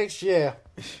 boy, next year,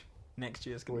 Next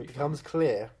year's when going it to be becomes fun.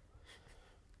 clear...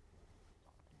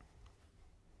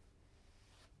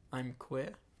 I'm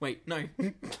queer? Wait, no.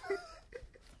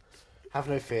 Have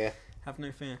no fear. Have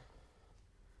no fear.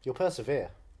 You'll persevere.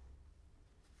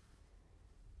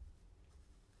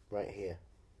 Right here.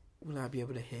 Will I be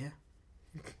able to hear?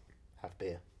 Have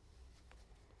beer.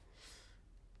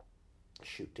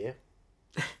 Shoot deer.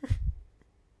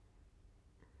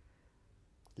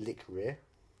 Lick rear.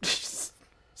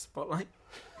 Spotlight.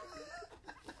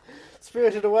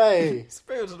 Spirited Away.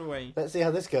 Spirited Away. Let's see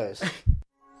how this goes.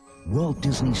 Walt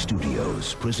Disney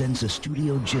Studios presents a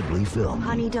Studio Ghibli film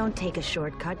Honey, don't take a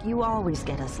shortcut. You always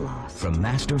get us lost. from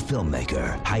master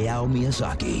filmmaker Hayao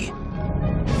Miyazaki.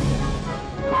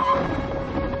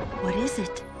 What is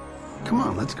it? Come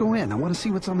on, let's go in. I want to see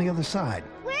what's on the other side.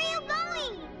 Where are you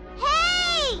going?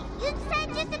 Hey! You said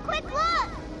just a quick look!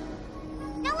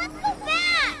 Now let's go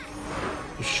back!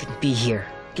 You shouldn't be here.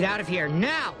 Get out of here,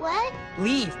 now! What?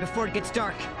 Leave before it gets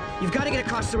dark. You've got to get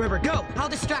across the river. Go! I'll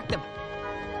distract them.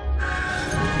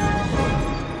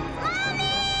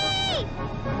 Mommy!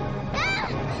 Ah!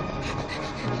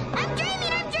 I'm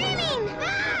dreaming!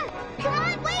 Ah! Come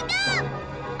on, wake up!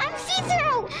 I'm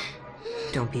see-through!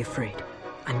 Don't be afraid.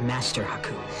 I'm Master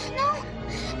Haku.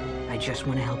 No! I just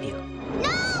want to help you.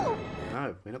 No!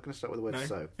 No, we're not going to start with the word No.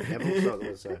 so. Never will start with the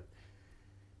word so.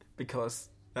 Because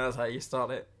that's how you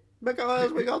start it.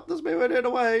 Because we got the spirited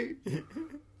away.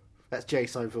 That's Jay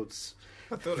Seinfeld's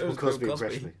I thought Bill Cosby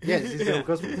impression. Yes, it's Bill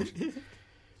Cosby impression.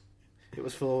 It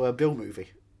was for a Bill movie.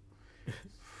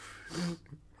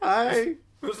 Hi,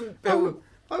 Wasn't Bill...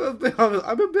 I'm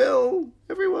a Bill.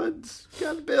 Everyone's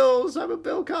got Bills. I'm a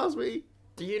Bill Cosby.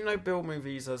 Do you know Bill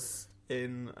movies as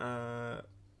in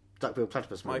Duck Bill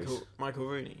Platypus movies. Michael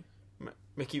Rooney?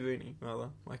 Mickey Rooney, rather.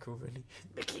 Michael Rooney.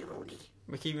 Mickey Rooney.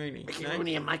 Mickey Rooney. Mickey no?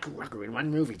 Rooney and Michael Rugger in one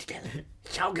movie together.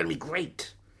 It's all gonna be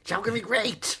great. It's all gonna be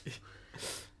great.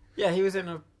 Yeah, he was in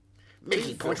a...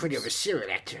 Mickey, Two portrait films. of a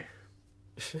serial actor.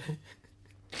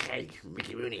 Hey,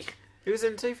 Mickey Rooney. He was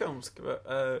in 2 films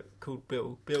called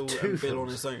Bill. Bill Two and Bill on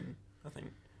films? his own, I think.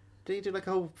 Did he do like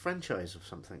a whole franchise of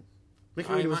something? Mickey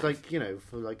I Rooney was might- like, you know,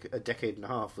 for like a decade and a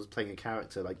half, was playing a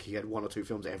character like he had 1 or 2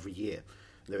 films every year.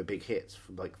 They were big hits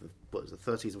from like what was it,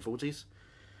 30s and 40s.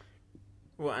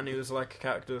 Well, and he was like a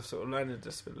character with sort of learning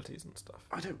disabilities and stuff.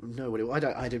 I don't know what it was.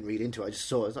 I didn't read into it. I just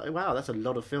saw it. I was like, wow, that's a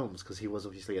lot of films because he was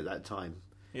obviously at that time,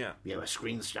 Yeah. you know, a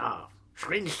screen star.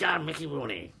 Screen star Mickey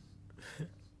Rooney.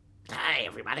 Hi,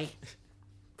 everybody.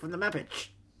 From the Muppets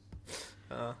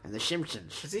and the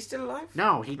Simpsons. Is he still alive?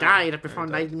 No, he died before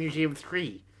he Night died. Museum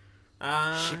 3.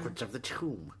 I Secrets of the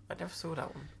Tomb. never saw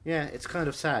that one. Yeah, it's kind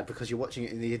of sad because you're watching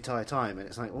it in the entire time and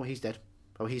it's like, oh, he's dead.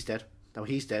 Oh, he's dead. Oh,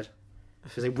 he's dead.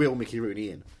 Because they wheel Mickey Rooney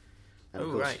in. And of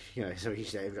Oh, course, right. you know, so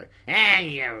he's there. He's like,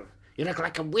 you look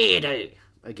like a weirdo.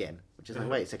 Again. Which is like,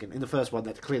 wait a second. In the first one,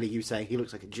 that's clearly you saying he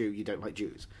looks like a Jew, you don't like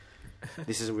Jews.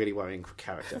 This is a really worrying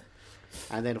character.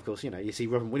 And then, of course, you know, you see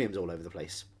Robin Williams all over the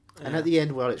place. And at the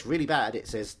end, while it's really bad, it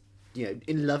says, you know,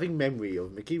 in loving memory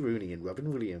of Mickey Rooney and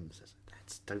Robin Williams.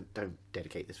 Don't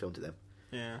dedicate this film to them.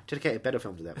 Yeah. Dedicate a better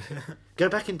film to them. Go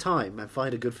back in time and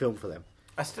find a good film for them.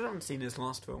 I still haven't seen his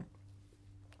last film.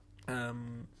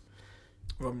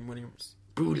 Robin Williams.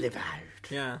 Boulevard.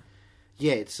 Yeah.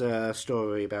 Yeah, it's a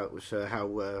story about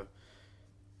how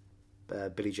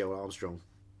Billy Joel Armstrong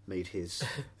made his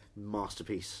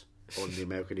masterpiece on the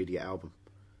American Idiot album.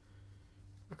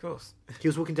 Of course. He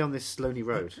was walking down this lonely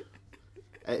road.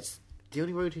 It's the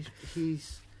only road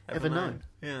he's ever known.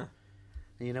 Yeah.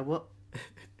 And you know what?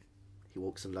 He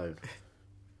walks alone.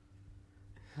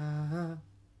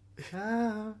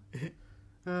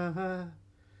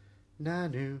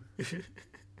 Nanu.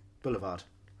 Boulevard.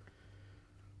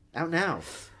 Out now.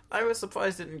 I was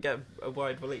surprised it didn't get a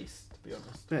wide release, to be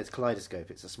honest. No, it's Kaleidoscope.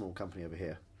 It's a small company over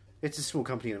here. It's a small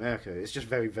company in America. It's just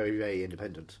very, very, very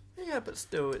independent. Yeah, but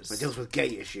still, it's... It deals with gay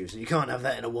issues, and you can't have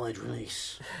that in a wide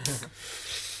release.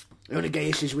 The only gay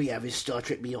issues we have is Star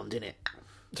Trek Beyond, innit?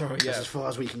 Oh, That's yeah. as far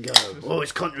as we can go. Oh,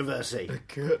 it's controversy.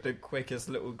 The quickest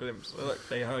little glimpse. Look,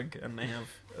 they hug and they have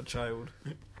a child.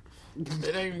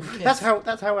 They don't even kiss. That's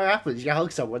how it happens. You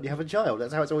hug someone, you have a child.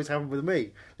 That's how it's always happened with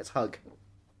me. Let's hug.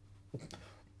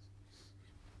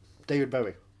 David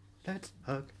Bowie. Let's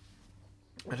hug.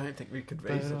 I don't think we could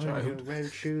raise a Put on your child.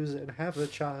 red shoes and have a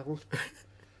child.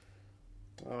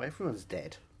 Oh, everyone's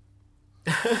dead.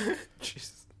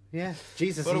 Jesus. Yeah,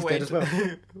 Jesus, What a he's way dead as well.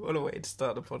 What a way to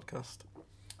start a podcast.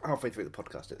 Halfway through the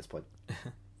podcast at this point.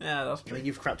 Yeah, that's I true. mean,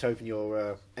 you've crapped open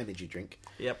your energy drink.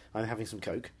 Yep. I'm having some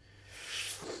Coke.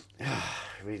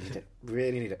 Really need it.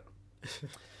 Really need it.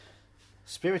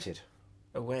 Spirited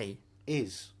Away.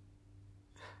 is...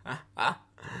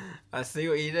 I see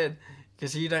what you did.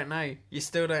 Because you don't know. You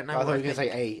still don't know I thought what you were going to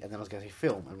think. say A, and then I was going to say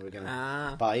film, and we were going to...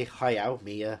 Ah. By Hayao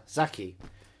Miyazaki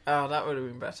Oh, that would have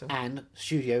been better. and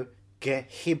Studio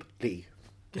Ghibli.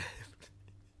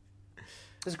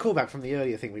 There's a callback from the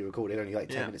earlier thing we recorded only like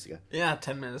 10 minutes ago. Yeah,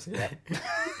 10 minutes ago.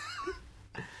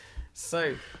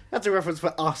 So, That's a reference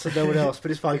for us and no one else,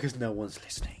 but it's fine because no one's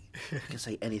listening. You can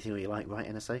say anything you like, right,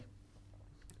 NSA?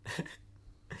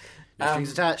 No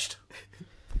strings attached.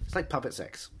 It's like puppet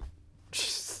sex.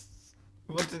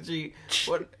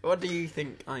 what do you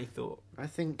think I thought I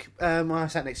think I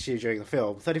sat next to you during the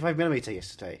film, 35mm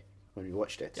yesterday, when we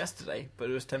watched it. yesterday? But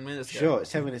it was 10 minutes ago. Sure,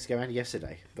 it's 10 minutes ago and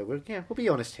yesterday. But we'll be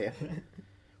honest here.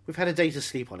 We've had a day to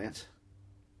sleep on it.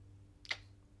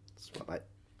 Spotlight.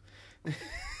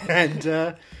 And,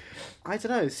 I don't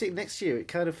know, sitting next to you, it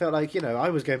kind of felt like, I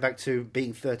was going back to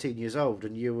being 13 years old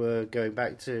and you were going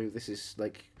back to, this is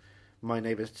like, My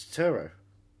Neighbour Totoro.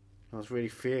 I was really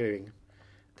feeling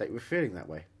that you were feeling that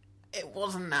way. It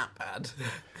wasn't that bad.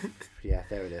 Yeah,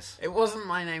 there it is. It wasn't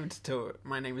My Name is Totoro.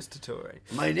 My Name is Totoro.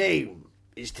 My name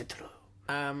is Totoro.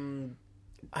 I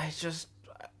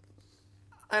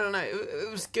don't know.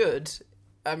 It was good.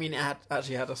 I mean, it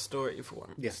actually had a story for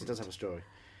one. Yes, it does have a story.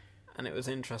 And it was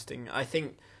interesting. I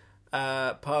think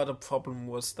part of the problem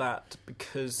was that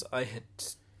because I had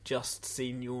just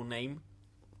seen Your Name,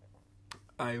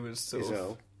 I was sort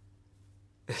Iselle.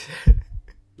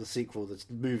 The sequel, the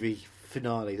movie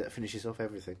finale that finishes off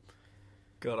everything.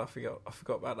 God, I forgot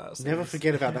about that series. Never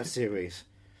forget about that series.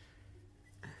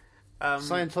 Um,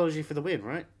 Scientology for the win,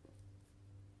 right?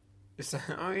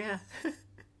 Oh yeah.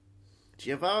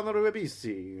 Giovanna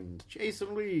Ribisi and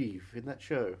Jason Lee in that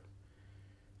show.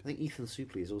 I think Ethan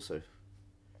Suplee is also.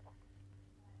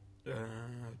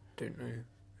 Don't know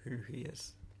who he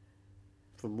is.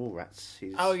 From Mallrats.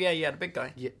 He's... Oh yeah, the big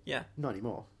guy. Yeah. Yeah. Not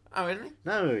anymore. Oh, isn't he?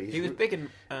 No, He was big in.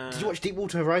 Did you watch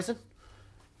Deepwater Horizon?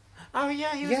 Oh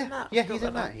yeah, he was in that. I Yeah, forgot he's in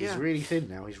about that. He's yeah. really thin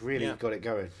now. He's really Yeah. got it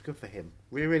going. Good for him.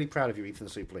 We're really proud of you, Ethan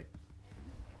Suplee.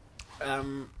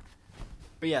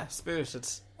 But yeah, Spirited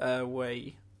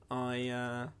Away.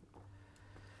 I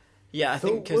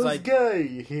think because I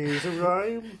gay. Here's a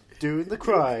rhyme. Doing the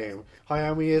crime.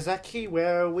 Hayao Miyazaki,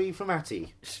 where are we from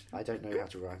Atty? I don't know how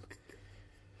to rhyme.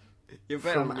 you're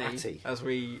better from than me, Atty. as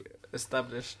we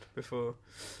established before.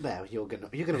 Well, you're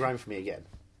gonna rhyme for me again.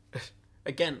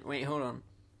 Again, wait, hold on.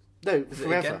 No, Is it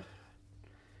forever. again?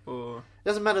 Or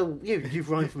Doesn't matter. You've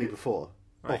rhymed for me before.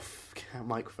 Right. Off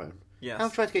microphone. yes,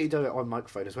 I've tried to get you to do it on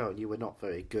microphone as well, and you were not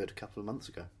very good a couple of months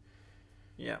ago.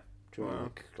 yeah, During Well.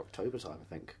 like October time, I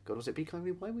think. God, was it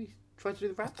Becoming Why we tried to do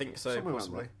the rap? I think so, Somewhere around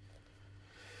possibly. there.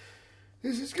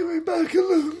 This is going back a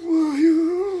long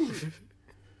while.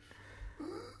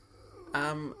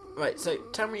 Right. So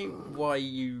tell me why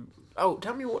you. Oh,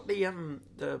 tell me what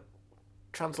the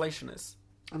translation is.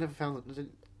 I never found that.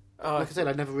 Oh, Like I said,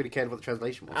 I never really cared what the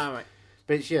translation was. right.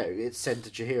 But it's, it's sent to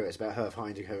Chihiro. It's about her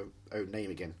finding her own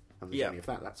name again. And the Yeah. journey of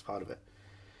that. That's part of it.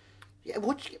 Yeah,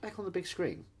 what did you get back on the big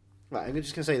screen? Right, I'm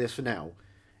just going to say this for now.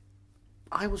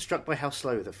 I was struck by how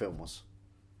slow the film was.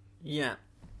 Yeah.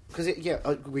 because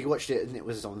we watched it and it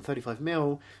was on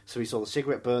 35mm, so we saw the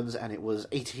cigarette burns, and it was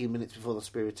 18 minutes before the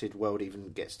spirited world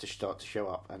even gets to start to show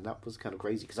up, and that was kind of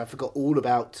crazy because I forgot all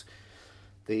about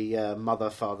the mother,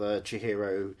 father,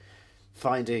 Chihiro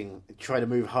trying to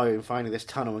move home, finding this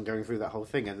tunnel and going through that whole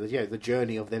thing, and the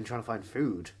journey of them trying to find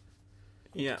food.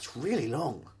 Yeah, it's really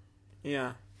long.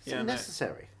 Yeah, it's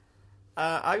unnecessary.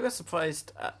 I was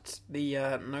surprised at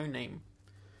the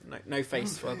no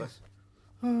face rather.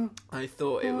 I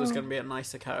thought it was going to be a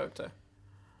nicer character.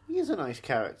 He is a nice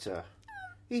character.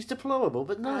 He's deplorable,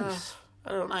 but nice.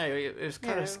 I don't know. It was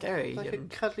kind of scary. Like a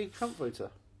cuddly Trump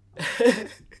voter.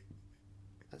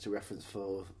 That's a reference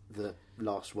for the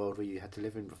last world where you had to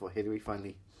live in before Hillary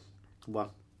finally won.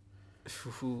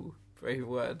 Ooh, brave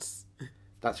words.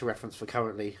 That's a reference for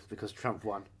currently because Trump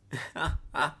won.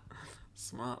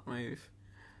 Smart move.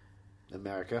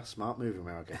 America, smart move,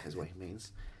 America is what he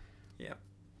means. Yep.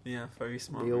 Yeah, very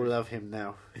smart. We all love him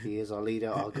now. He is our leader,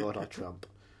 our God, our Trump.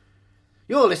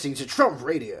 You're listening to Trump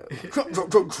Radio. Trump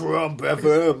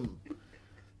FM.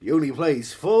 The only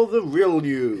place for the real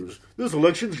news. This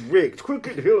election's rigged. Quick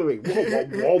at Hillary.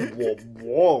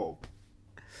 Whoa.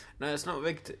 No, it's not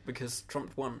rigged because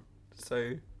Trump won.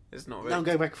 So it's not rigged. Now I'm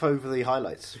going back over the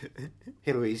highlights.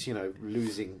 Hillary's,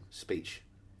 losing speech.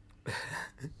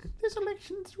 This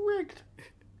election's rigged.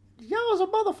 You're a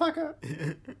motherfucker.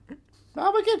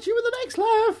 I'm gonna get you in the next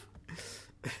life.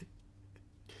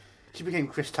 She became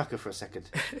Chris Tucker for a second.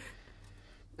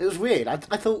 It was weird. I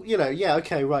thought,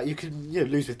 okay, right, you can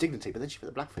lose with dignity, but then she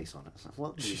put the blackface on it. Like,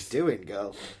 what are you doing,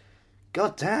 girl?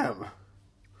 God damn.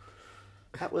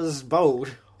 That was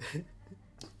bold.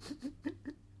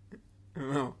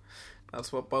 Well,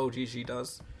 that's what bold usually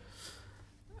does.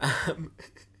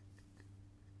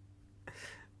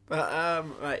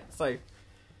 Right, so...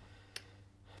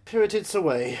 Pirited's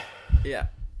away. Yeah,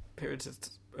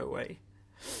 Pirited's away.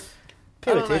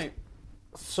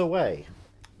 Pirited's away.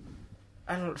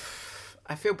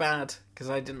 I feel bad because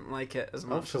I didn't like it as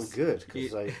much. I feel good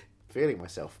because I'm feeling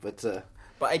myself, but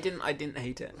I didn't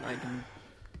hate it. I can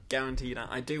guarantee that.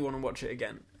 I do want to watch it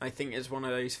again. I think it's one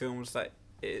of those films that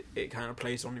it kind of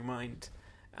plays on your mind,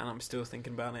 and I'm still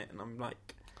thinking about it, and I'm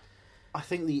like... I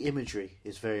think the imagery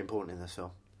is very important in this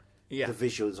film. Yeah. The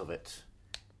visuals of it.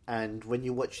 And when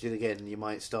you watch it again, you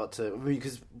might start to...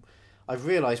 because I've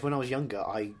realised when I was younger,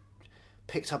 I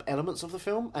picked up elements of the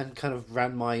film and kind of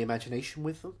ran my imagination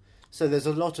with them. So there's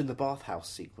a lot in the bathhouse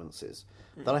sequences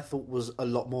that I thought was a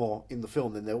lot more in the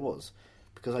film than there was.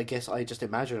 Because I guess I just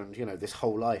imagined, this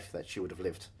whole life that she would have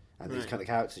lived. And these kind of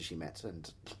characters she met.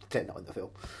 And they're not in the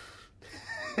film.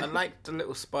 I liked the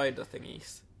little spider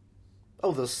thingies.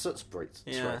 Oh, the soot sprites.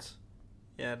 Yeah.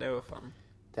 Yeah, they were fun.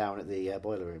 Down at the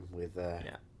boiler room with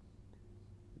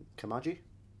Kamaji?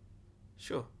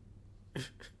 Sure.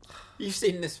 You've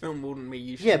seen this film more than me.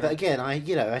 You should yeah, know. but again,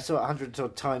 I saw it 100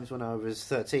 odd times when I was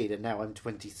 13, and now I'm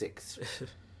 26.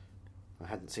 I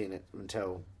hadn't seen it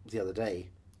until the other day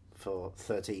for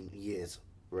 13 years.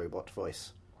 Robot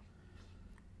voice.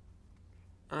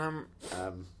 Yeah.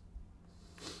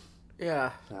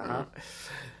 Uh-huh.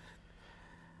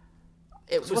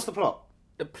 So what's the plot?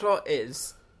 The plot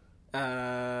is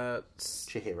Chihiro.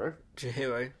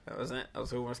 That was it. I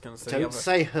was almost going to say. Don't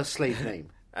say her slave name.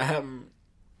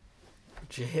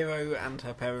 Chihiro and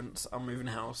her parents are moving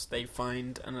house. They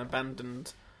find an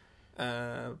abandoned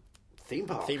theme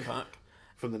park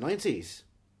from the 90s.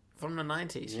 From the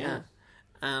 90s, yeah.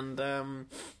 And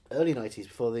early 90s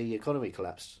before the economy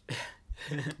collapsed.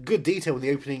 Good detail in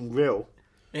the opening reel.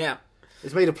 Yeah.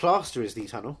 It's made of plaster, is the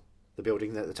tunnel. The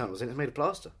building that the tunnel's in is made of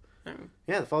plaster. Oh.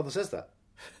 Yeah, the father says that.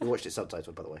 We watched it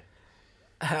subtitled, by the way.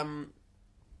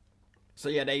 So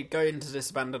yeah, they go into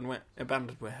this abandoned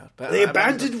warehouse. The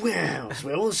abandoned warehouse,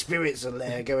 where all the spirits are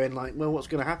there going like, well, what's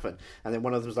going to happen? And then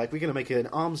one of them was like, we're going to make an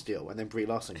arms deal. And then Brie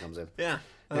Larson comes in. Yeah,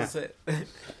 that's it.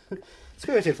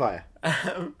 Spirited Fire.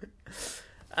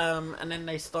 And then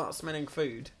they start smelling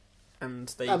food. And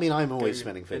they I'm always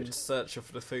smelling food. In search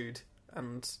of the food.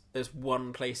 And there's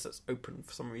one place that's open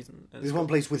for some reason. There's one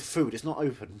place with food. It's not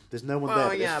open. There's no one there,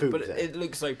 but there's food there. It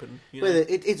looks open. Well,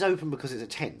 it's open because it's a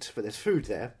tent, but there's food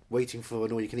there, waiting for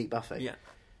an all-you-can-eat buffet. Yeah.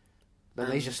 And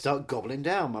they just start gobbling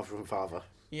down, mother and father.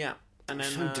 Yeah. And then,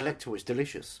 it's so delectable, it's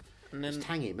delicious. And then, it's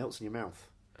tangy, it melts in your mouth.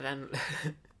 And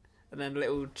then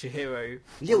little Chihiro...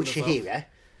 Little Chihiro?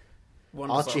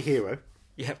 Our Chihiro?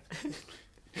 Yep.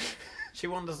 She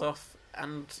wanders off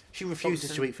and... She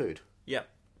refuses to eat food. Yep.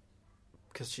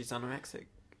 Because she's anorexic.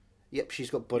 Yep, she's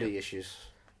got body issues.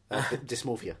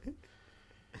 Dysmorphia.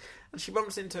 And she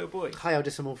bumps into a boy.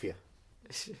 Hyodysmorphia.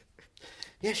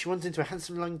 Yeah, she runs into a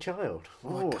handsome young child. I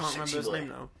can't remember his name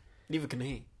now. Neither can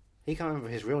he. He can't remember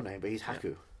his real name, but he's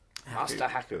Haku. Master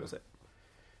Haku. Was it?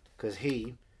 Because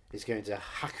he is going to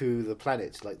Haku the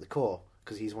planet, like the core,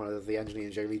 because he's one of the Angelina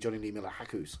Jolie, Johnny Lee Miller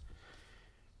Hakus.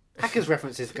 Hackers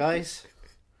references, guys.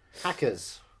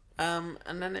 Hackers. And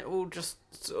then it all just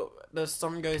the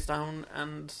sun goes down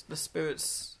and the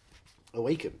spirits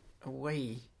Awaken.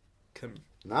 awaken.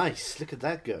 Nice. Look at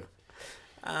that go.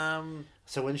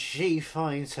 So when she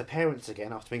finds her parents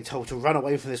again after being told to run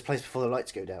away from this place before the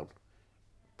lights go down.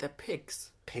 They're pigs.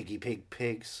 Piggy pig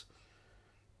pigs.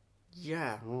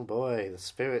 Yeah. Oh boy, the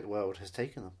spirit world has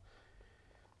taken them.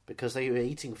 Because they were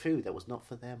eating food that was not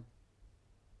for them.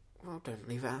 Well, don't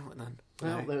leave it out then.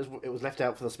 Well, No. it was left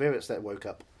out for the spirits that woke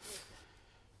up.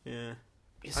 Yeah.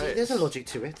 You see, there's a logic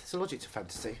to it. There's a logic to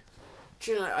fantasy.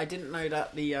 Do you know, I didn't know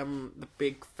that the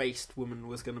big faced woman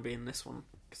was going to be in this one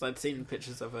because I'd seen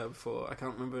pictures of her before. I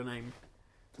can't remember her name.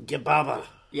 Yababa.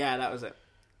 Yeah, that was it.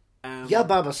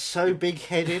 Yababa's so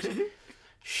big-headed,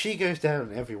 she goes down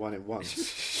on everyone at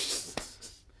once.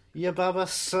 Yababa's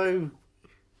so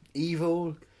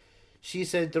evil, she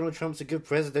said Donald Trump's a good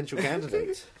presidential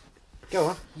candidate. Go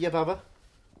on, Yababa.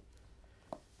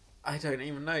 I don't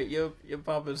even know. Your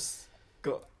Baba's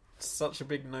got such a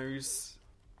big nose.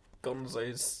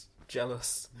 Gonzo's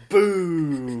jealous.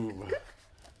 Boom!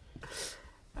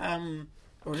 Well,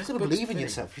 You this just gotta book's believe in pretty.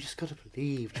 yourself. You just gotta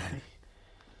believe, Johnny.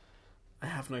 I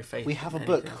have no faith. We have a in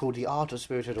book anything. called The Art of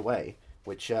Spirited Away,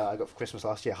 which I got for Christmas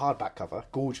last year. Hardback cover.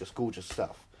 Gorgeous, gorgeous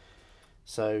stuff.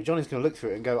 So Johnny's going to look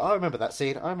through it and go, I remember that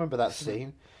scene, I remember that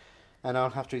scene. And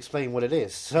I'll have to explain what it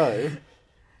is. So,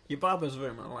 Your Baba's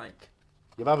room, I like.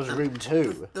 your Baba's Room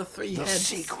 2. The three The heads.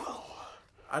 sequel.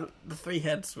 The three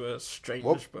heads were strange,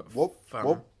 Whoop, but whoop, fun.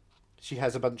 whoop. She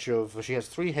has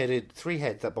three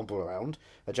heads that bumble around,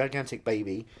 a gigantic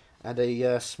baby, and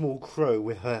a small crow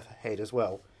with her head as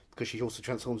well, because she also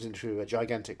transforms into a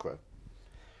gigantic crow.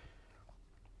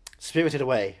 Spirited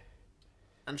Away.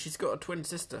 And she's got a twin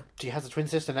sister. She has a twin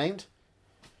sister named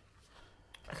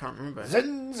I can't remember.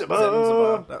 Zanzibar.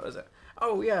 Zanzibar, that was it.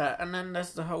 Oh yeah, and then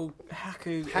there's the whole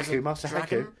Haku. as a Haku, Master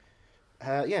dragon.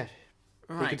 Haku. Yeah,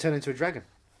 he Right. can turn into a dragon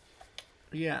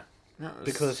Yeah. That was...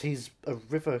 because he's a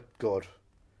river god.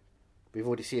 We've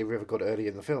already seen a river god earlier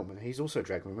in the film, and he's also a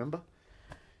dragon. Remember?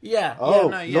 Yeah. Oh, yeah,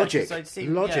 no, yeah, logic! 'cause I'd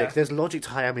seen, Logic. Yeah. There's logic to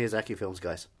Hayao Miyazaki films,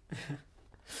 guys.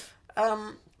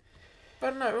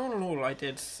 But no, all in all, I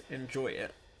did enjoy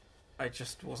it. I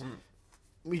just wasn't.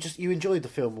 You enjoyed the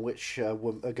film in which a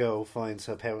girl finds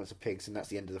her parents are pigs, and that's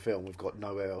the end of the film. We've got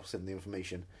nowhere else in the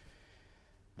information.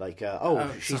 Like,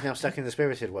 she's sorry. now stuck in the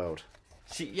spirited world.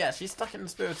 She's stuck in the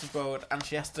spirited world, and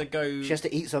she has to go. She has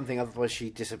to eat something, otherwise she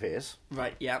disappears.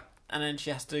 Right. Yeah. And then she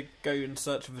has to go in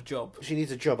search of a job. She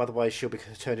needs a job, otherwise she'll be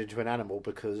turned into an animal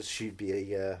because she'd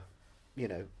be an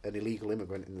illegal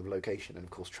immigrant in the location, and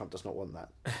of course Trump does not want that.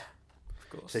 Of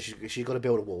course. So she's got to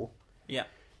build a wall. Yeah.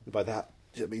 By that,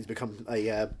 it means become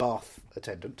a bath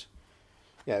attendant.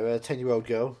 Yeah, a 10-year-old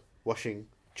girl washing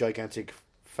gigantic,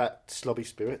 fat, slobby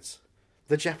spirits.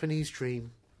 The Japanese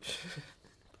dream.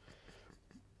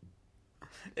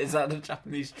 Is that the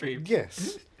Japanese dream?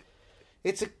 Yes.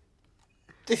 It's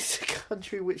a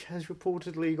country which has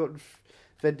reportedly got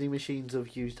vending machines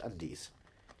of used undies.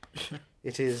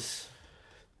 It is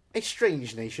a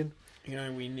strange nation. You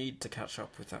know, we need to catch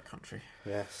up with that country.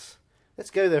 Yes. Let's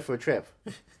go there for a trip.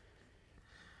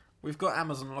 We've got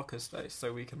Amazon lockers though,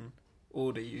 so we can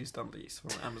order used undies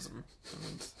from Amazon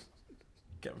and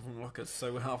get them from lockers.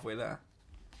 So we're halfway there.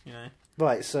 You know.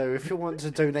 Right, so if you want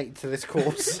to donate to this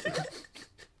course,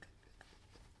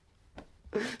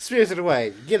 Spirited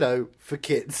Away, for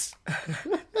kids.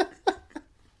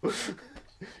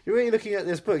 You're really looking at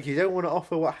this book, you don't want to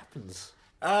offer what happens.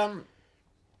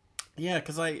 Yeah,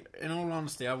 because in all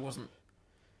honesty, I wasn't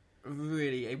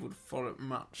really able to follow it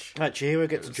much. Right, Chihiro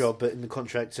gets a job, but in the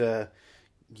contract,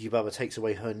 Yubaba takes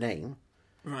away her name,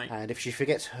 Right. and if she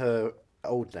forgets her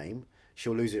old name,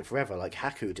 she'll lose it forever, like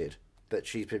Haku did. But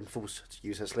she's been forced to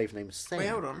use her slave name Sein. Wait,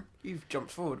 hold on. You've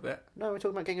jumped forward a bit. No, we're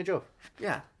talking about getting a job.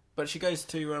 Yeah, but she goes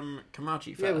to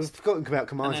Kamaji first. Yeah, we've forgotten about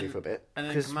and Kamaji then, for a bit. And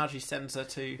then 'cause- Kamaji sends her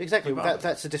to exactly, Yubaba.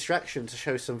 that's a distraction to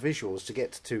show some visuals to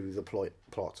get to the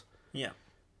plot. Yeah.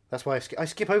 That's why I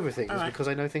skip over things, Alright. because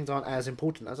I know things aren't as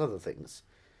important as other things.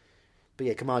 But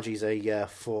yeah, Kamaji's a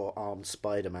four-armed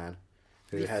Spider-Man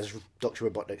who has Dr.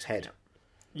 Robotnik's head.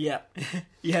 Yeah.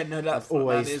 Yeah, no, that's I've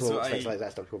always that is thought what that's like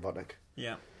that's Dr. Robotnik.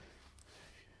 Yeah.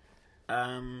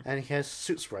 And he has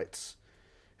suit sprites,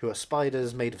 who are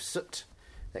spiders made of soot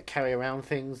that carry around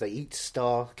things. They eat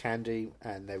star candy,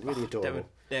 and they're really adorable.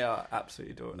 They are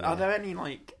absolutely adorable. Yeah. Are there any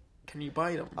Can you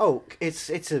buy them? Oh, it's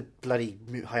a bloody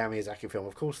Hayao Miyazaki film.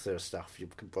 Of course, there's stuff you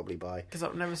can probably buy. Because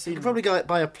I've never You seen. can probably go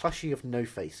buy a plushie of No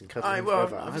Face and cover him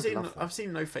forever. I've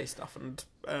seen No Face stuff and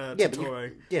Yeah,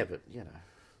 Totoro, but you know.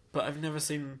 but I've never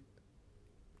seen.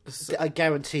 I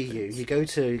guarantee you go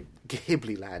to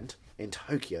Ghibli Land in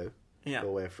Tokyo, Yeah,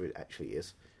 or wherever it actually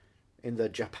is, in the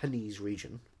Japanese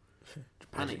region.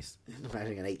 Japanese. I'm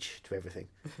adding an H to everything.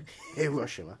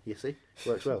 Hiroshima, you see?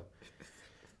 Works well.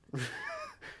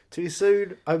 Too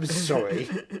soon? I'm sorry.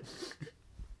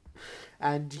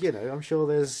 And, you know, I'm sure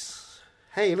there's...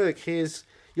 Hey, look, here's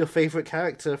your favourite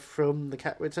character from The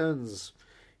Cat Returns.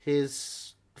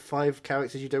 Here's 5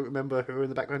 characters you don't remember who are in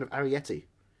the background of Arrietty.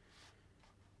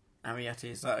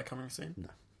 Arrietty, is that coming soon? No.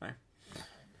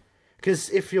 Because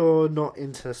if you're not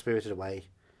into Spirited Away,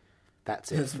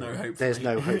 that's it. There's no hope for There's me.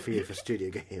 no hope for you for Studio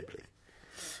Ghibli.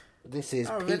 This is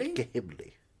peak really?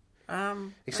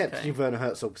 Ghibli. Except okay. Werner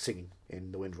Herzog singing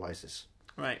in The Wind Rises.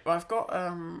 Right. Well, I've got.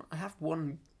 I have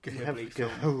one You have Ghibli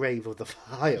film. A Rave of the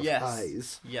Fire Yes.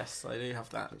 Eyes, Yes, I do have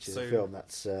that. which is So a film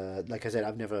that's, like I said,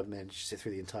 I've never managed to sit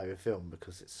through the entire film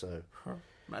because it's so...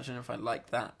 imagine if I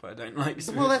like that, but I don't like.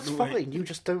 Well, that's Spirited Away. fine. You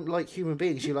just don't like human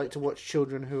beings. You like to watch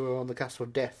children who are on the cusp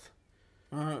of death.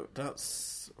 Oh,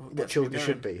 that's What children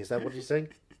should be. Is that what you're saying?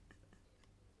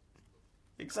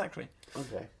 Exactly.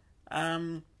 Okay.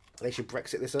 Um. They should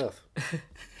Brexit this earth.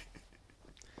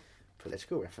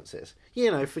 Political references.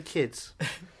 You know, for kids.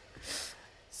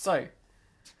 So,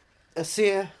 A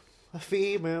seer, a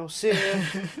female seer.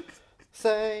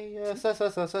 Say, sa sa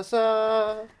sa sa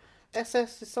sa.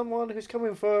 SS is someone who's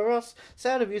coming for us.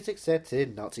 Sound of Music set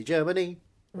in Nazi Germany.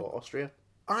 Or Austria.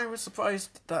 I was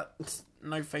surprised that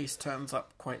No Face turns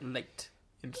up quite late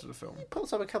into the film.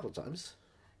 Pops up a couple of times.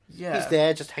 Yeah, He's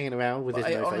there just hanging around with but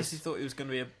his I no honestly face. thought he was going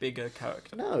to be a bigger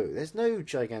character. No, there's no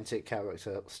gigantic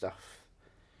character stuff.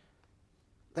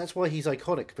 That's why he's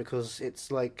iconic, because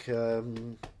it's like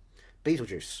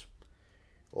Beetlejuice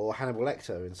or Hannibal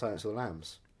Lecter in Silence of the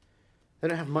Lambs. They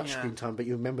don't have much Yeah. screen time, but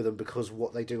you remember them because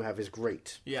what they do have is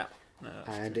great. Yeah. No,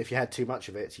 that's And true. if you had too much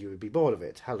of it, you would be bored of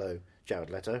it. Hello, Jared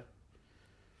Leto.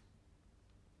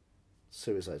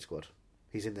 Suicide Squad.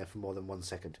 He's in there for more than 1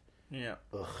 second. Yeah.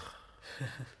 Ugh.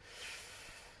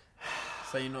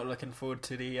 So you're not looking forward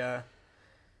to the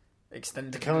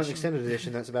extended The current edition? extended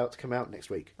edition that's about to come out next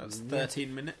week. That's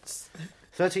 13 minutes.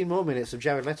 13 more minutes of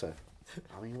Jared Leto.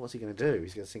 I mean, what's he going to do?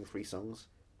 He's going to sing 3 songs.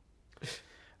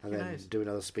 And Who then knows? do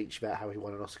another speech about how he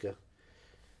won an Oscar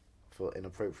for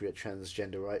inappropriate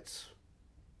transgender rights.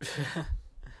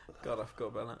 God, I forgot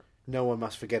about that. No one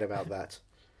must forget about that.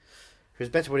 It was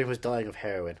better when he was dying of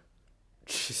heroin.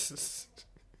 Jesus.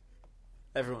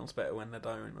 Everyone's better when they're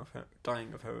dying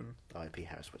of heroin. R.I.P.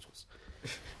 Harris Whittles.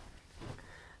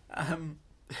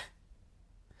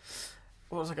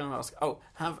 What was I going to ask? Oh,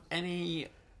 have any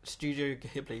Studio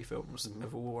Ghibli films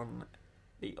ever won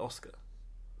the Oscar?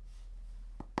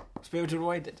 Spirited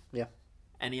Away did. Yeah.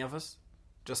 Any others?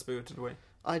 Just Spirited Away.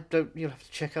 I don't... You'll have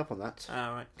to check up on that.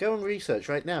 Ah, right. Go and research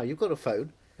right now. You've got a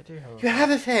phone. I do have. You have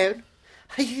a phone?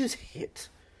 I use it.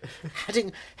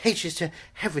 Adding H's to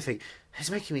everything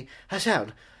is making me a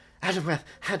sound out of breath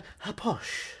and a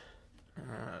posh.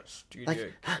 Studio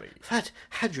Like Ghibli. Fat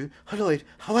Andrew Lloyd,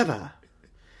 however.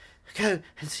 Go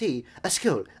and see A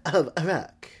School of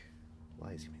Rock.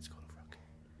 Why is he made School of Rock?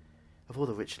 Of all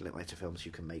the Richard Linklater films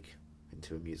you can make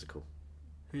into a musical.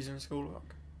 Who's in School of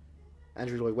Rock?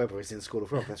 Andrew Lloyd Webber is in School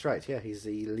of Rock, that's right, yeah, he's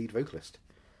the lead vocalist.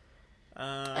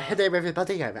 Uh, Hello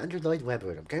everybody, I'm Andrew Lloyd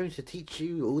Webber and I'm going to teach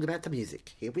you all about the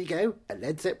music. Here we go, a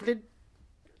Led Zeppelin.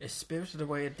 is Spirited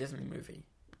Away a Disney movie?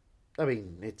 I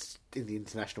mean, it's in the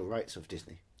international rights of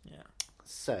Disney. Yeah.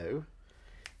 So,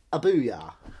 a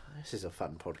booyah. This is a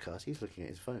fun podcast. He's looking at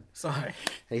his phone. Sorry. And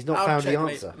he's not I'll found the check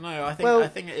answer. later. No, I Well,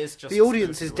 think it is just The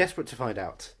audience Spirited is Away. desperate to find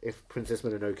out if Princess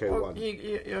Mononoke Well, won.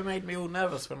 you made me all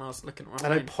nervous when I was looking at my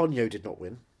I know phone. Ponyo did not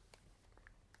win.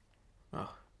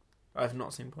 Oh, I've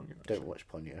not seen Ponyo. actually. Don't watch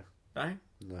Ponyo. No?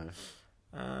 No.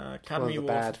 Academy the Award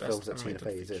bad for films Best that Tina Animated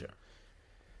Fey is in. Feature.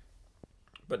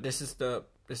 But this is going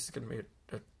to be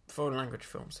a foreign language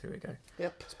films. Here we go.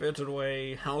 Yep. Spirited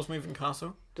Away, Howl's Moving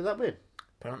Castle. Did that win?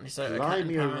 Apparently so. A Cat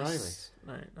Blimey in O'Reilly. Paris.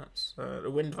 No, that's The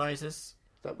Wind Rises.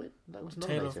 Did that win? That was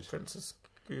Tale nominated. of Princess.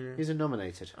 He's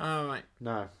nominated. Oh, right.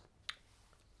 No.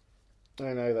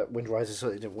 I know that Wind Rises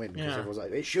certainly didn't win because Yeah. everyone's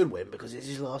like, it should win because it's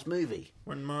his last movie.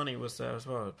 When Marnie was there as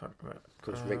well. Apparently. Of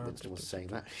course, Rick Winston was saying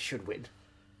that. He should win.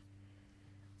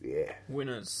 Yeah.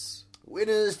 Winners.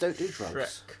 Winners don't do drugs.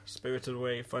 Shrek. Spirited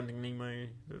Away, Finding Nemo.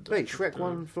 Wait, Shrek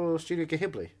won for Studio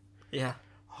Ghibli. Yeah.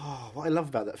 Oh, what I love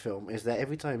about that film is that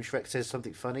every time Shrek says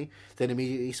something funny, then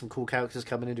immediately some cool characters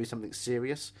come in and do something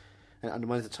serious. and it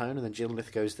undermines the tone, and then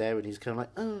Gyllenhaal goes there and he's kind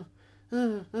of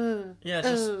like, Yeah,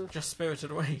 just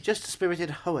Spirited Away. just a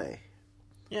spirited away.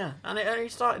 Yeah, and it only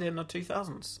started in the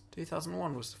 2000s.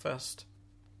 2001 was the first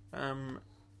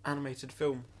animated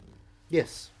film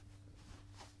Yes,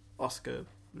 Oscar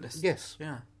list. yes.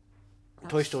 Yeah.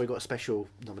 Toy Story got a special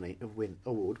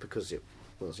award because it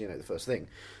was, the first thing.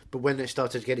 But when it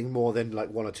started getting more than like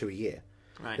 1 or 2 a year,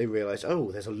 Right. they realised,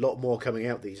 there's a lot more coming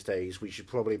out these days. We should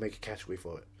probably make a category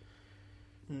for it.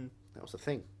 That was the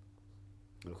thing.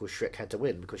 And of course, Shrek had to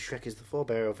win because Shrek is the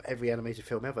forebearer of every animated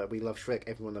film ever. We love Shrek.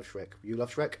 Everyone loves Shrek. You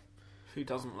love Shrek, Who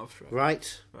doesn't love Shrek?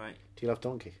 right? Right. Do you love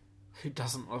Donkey? Who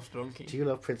doesn't love Donkey? Do you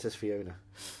love Princess Fiona?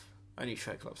 Only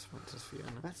Shrek loves Princess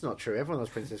Fiona. That's not true. Everyone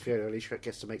loves Princess Fiona. Only Shrek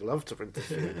gets to make love to Princess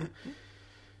Fiona.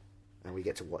 And we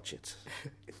get to watch it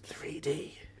in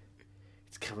 3D.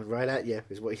 It's coming right at you,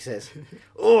 is what he says.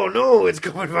 Oh no, it's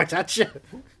coming right at you.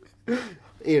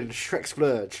 In Shrek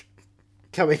Splurge.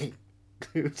 Coming.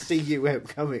 CUM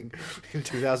coming in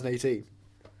 2018.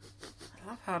 I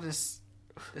love how this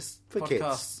For podcast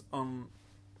kids. on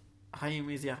Hayao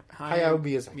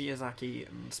Miyazaki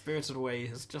and Spirited Away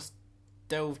has just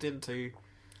delved into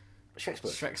Shrek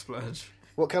Splurge. Shrek Splurge.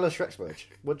 What colour is Shrek Splurge?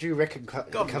 What do you reckon?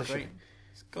 Gotta colour be Shrek- green.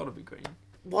 It's gotta be green.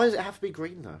 Why does it have to be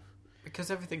green though?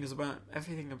 Because everything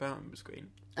about him is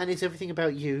green. And is everything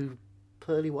about you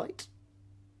pearly white?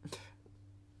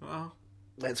 Well,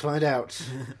 Let's find out.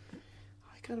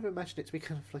 I kind of imagine it to be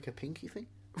kind of like a pinky thing.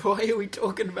 why are we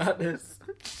talking about this?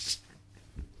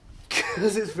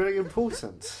 Because it's very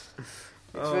important.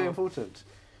 It's very important.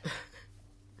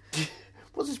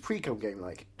 What's his pre-com game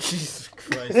like? Jesus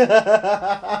Christ.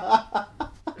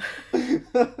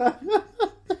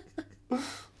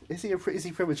 Is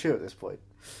he premature at this point?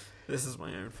 This is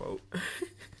my own fault.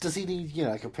 Does he need,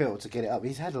 like a pill to get it up?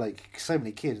 He's had like so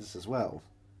many kids as well.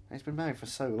 And he's been married for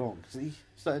so long. Is he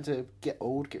starting to get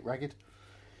old, get ragged?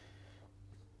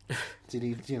 Do you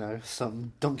need,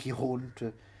 some donkey horn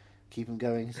to keep him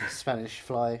going? Some Spanish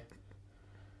fly?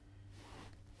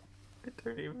 I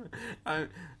don't even.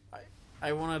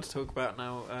 I wanted to talk about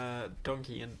now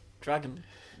Donkey and Dragon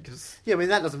because Yeah, I mean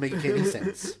that doesn't make any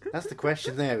sense. That's the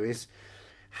question. There is,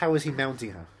 how is he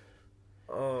mounting her?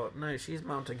 oh no, she's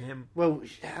mounting him. Well,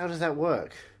 how does that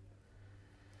work?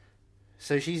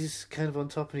 So she's kind of on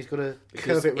top, and he's got to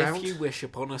curve it round. If you wish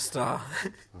upon a star,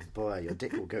 Oh boy, your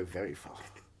dick will go very far.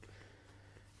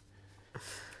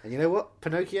 And you know what,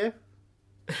 Pinocchio?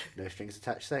 No strings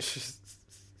attached sex.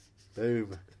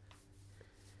 Boom.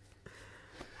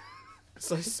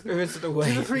 so Spirited Do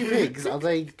Away. the three pigs, are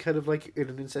they kind of like in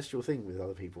an incestual thing with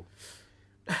other people?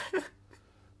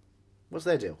 What's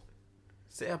their deal?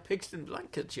 Say our pigs didn't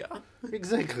like it, yeah.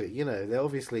 Exactly, they're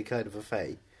obviously kind of a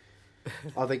fae.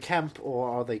 Are they camp or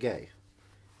are they gay?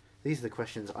 These are the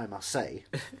questions I must say.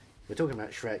 We're talking about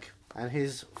Shrek and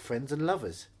his friends and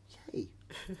lovers. Yay.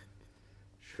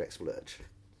 Shrek Splurge.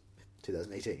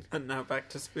 2018. And now back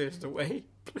to Spirited Away,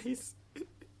 please.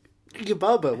 Your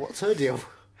Baba, what's her deal?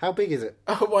 How big is it?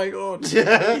 Oh my god.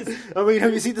 I mean,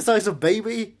 have you seen the size of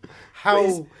Baby?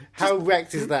 Please, How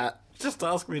wrecked is that? Just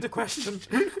ask me the question.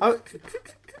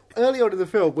 Early on in the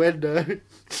film,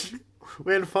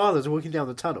 when Father's walking down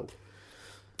the tunnel,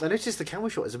 I noticed the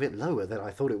camera shot is a bit lower than I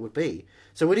thought it would be.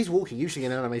 So when he's walking, usually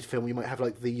in an animated film, you might have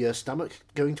like the stomach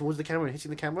going towards the camera and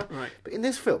hitting the camera. Right. But in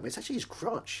this film, it's actually his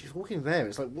crotch. He's walking there.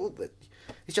 It's like, what?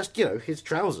 It's just his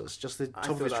trousers, just the top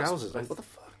of his trousers. Like, what the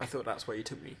fuck? I thought that's where you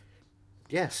took me.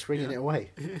 Yes, ringing it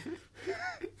away.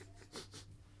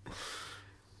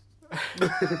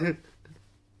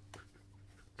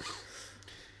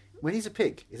 When he's a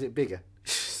pig, is it bigger?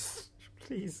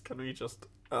 Please, can we just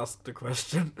ask the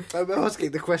question? I'm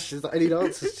asking the questions that I need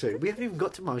answers to. We haven't even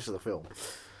got to most of the film.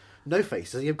 No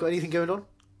face. Has he got anything going on?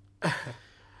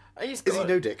 Is he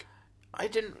no dick? I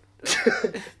didn't.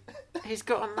 He's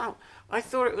got a now. I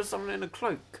thought it was someone in a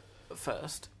cloak at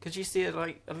first because you see a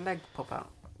leg pop out.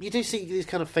 You do see these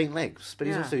kind of faint legs, but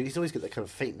Yeah. he's always got that kind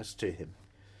of faintness to him.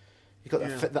 He's got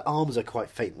Yeah. the arms are quite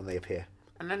faint when they appear.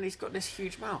 And then he's got this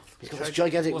huge mouth. He's got which this I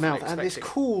gigantic wasn't mouth and this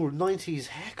expecting. cool 90s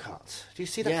haircut. Do you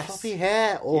see that Yes. floppy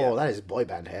hair? Oh, Yeah. that is boy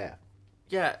band hair.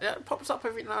 Yeah, it pops up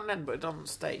every now and then, but it doesn't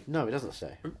stay. No, it doesn't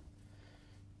stay.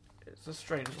 It's a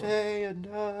strange one. Day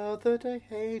another day,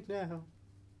 hey now.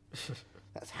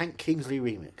 That's Hank Kingsley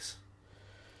remix.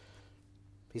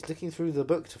 He's looking through the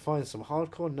book to find some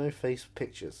hardcore no-face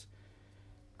pictures.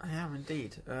 I am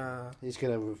indeed. He's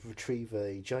going to retrieve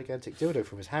a gigantic dildo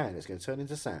from his hand. It's going to turn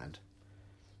into sand.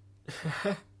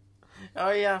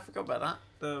 Oh yeah, I forgot about that.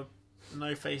 The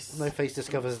no face. No-face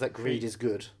discovers that greed is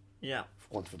good, Yeah.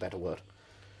 for want of a better word.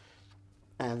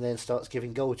 And and then starts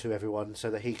giving gold to everyone so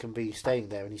that he can be staying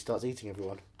there, and he starts eating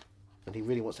everyone. And he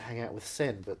really wants to hang out with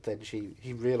Sen, but then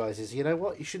he realises, you know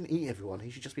what, you shouldn't eat everyone,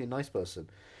 he should just be a nice person.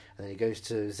 And then he goes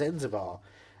to Zanzibar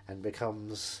and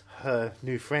becomes her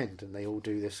new friend, and they all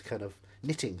do this kind of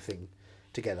knitting thing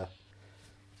together.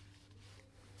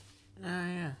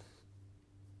 Yeah.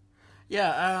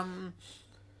 Yeah,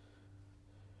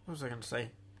 what was I going to say?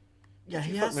 Yeah,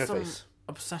 he has some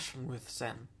obsession with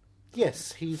Sen.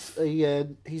 Yes, he's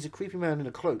a creepy man in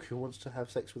a cloak who wants to have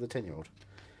sex with a 10-year-old.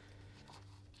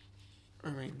 I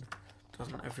mean,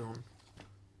 doesn't everyone?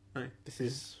 No. This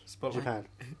is Spotlight.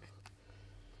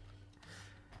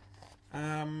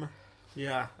 Japan.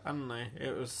 Yeah, I don't know.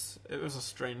 It was a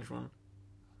strange one.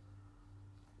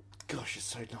 Gosh, it's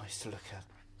so nice to look at.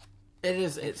 It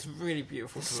is. It's really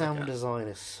beautiful. The to sound look at. design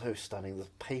is so stunning. The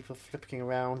paper flipping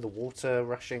around, the water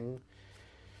rushing,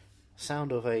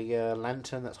 sound of a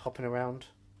lantern that's hopping around.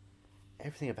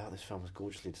 Everything about this film is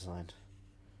gorgeously designed.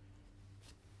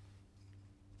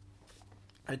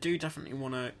 I do definitely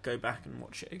want to go back and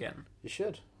watch it again. You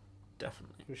should.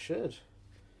 Definitely. You should.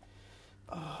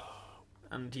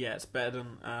 And yeah, it's better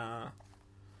than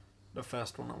the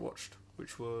first one I watched,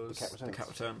 which was The Cat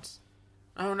Returns.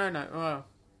 Oh no! Well,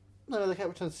 no, The Cat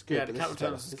Returns is good. yeah, The Cat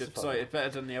Returns is good. Sorry, it's better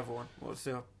than the other one. What was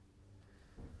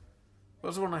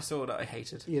the one I saw that I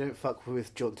hated? You Don't Fuck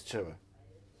with John Turturro.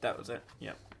 That was it.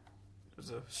 Yep. It was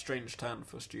a strange turn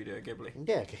for Studio Ghibli.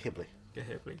 Yeah, Ghibli.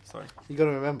 Ghibli. Sorry. You got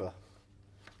to remember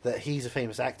that he's a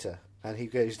famous actor, and he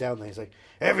goes down there. He's like,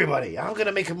 "Everybody, I'm going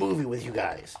to make a movie with you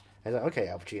guys." He's like, "Okay,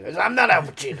 Al Pacino." He's like, "I'm not Al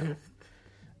Pacino."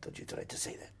 Don't you try to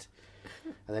say that.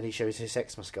 And then he shows his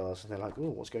eczema scars, and they're like, "Oh,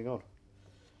 what's going on?"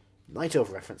 Night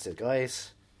Elf references,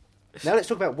 guys. Now let's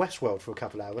talk about Westworld for a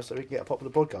couple of hours so we can get a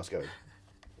popular podcast going.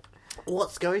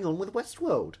 What's going on with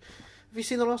Westworld? Have you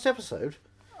seen the last episode?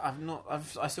 I've not.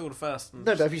 I saw the first. No,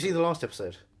 but have you seen the last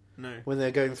episode? No. When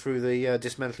they're going through the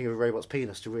dismantling of a robot's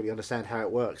penis to really understand how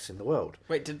it works in the world.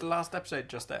 Wait, did the last episode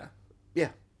just air?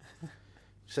 Yeah.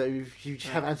 So you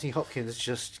have Anthony Hopkins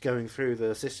just going through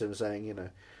the system saying, you know,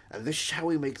 and this is how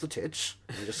we make the tits.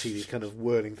 And you just see these kind of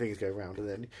whirling things go around, and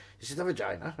then this is the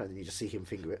vagina, and then you just see him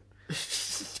finger it.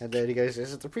 And then he goes,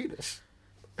 this is the penis.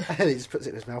 And he just puts it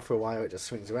in his mouth for a while, it just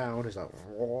swings around, it's like,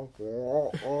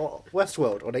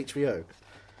 Westworld on HBO.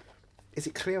 Is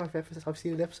it clear I've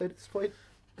seen an episode at this point?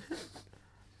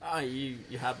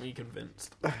 You had me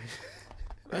convinced.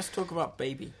 Let's talk about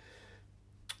Baby.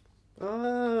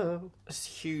 Oh. This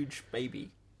huge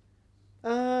baby.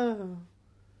 Oh.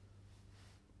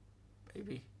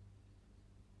 Baby.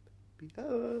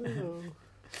 Oh.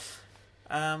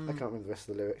 I can't remember the rest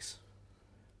of the lyrics.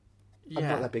 Yeah. I'm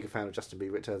not that big a fan of Justin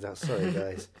Bieber, it turns out. Sorry,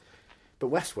 guys.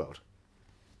 But Westworld.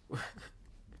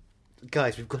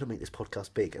 Guys, we've got to make this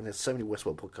podcast big, and there's so many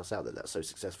Westworld podcasts out there that are so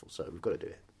successful, so we've got to do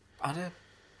it. Are there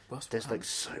Westworld? There's like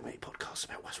so many podcasts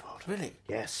about Westworld. Really?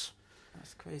 Yes.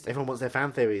 That's crazy. Everyone wants their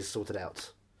fan theories sorted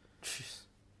out. Jeez.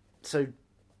 So,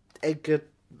 Edgar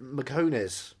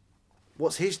McCones,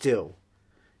 what's his deal?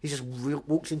 He just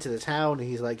walks into the town and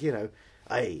he's like, you know,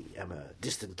 I am a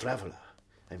distant traveller.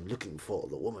 I'm looking for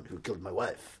the woman who killed my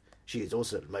wife. She is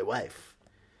also my wife.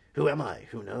 Who am I?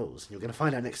 Who knows? And you're going to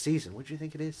find out next season. What do you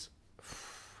think it is?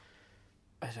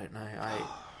 I don't know.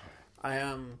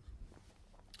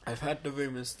 I've heard the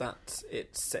rumours that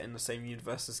it's set in the same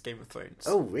universe as Game of Thrones.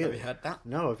 Oh, really? Have you heard that?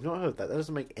 No, I've not heard that. That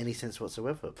doesn't make any sense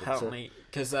whatsoever. But, Apparently,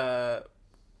 because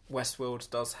Westworld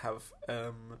does have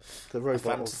the a robot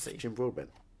fantasy. of Jim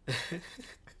Broadbent.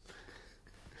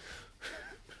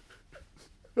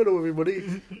 Hello, everybody.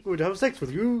 I'm going to have sex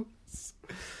with you.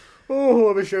 Oh,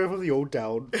 I'm a sheriff of the old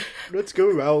town. Let's go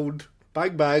around.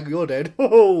 Bang, bang, you're dead.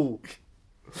 Oh,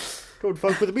 don't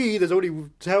fuck with me. There's only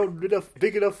town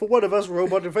big enough for one of us.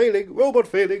 Robot failing. Robot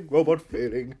failing. Robot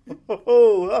failing.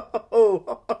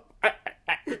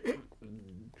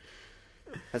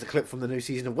 That's a clip from the new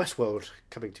season of Westworld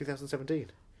coming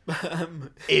 2017.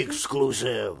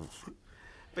 Exclusive.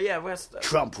 But yeah,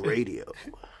 Trump Radio.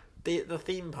 The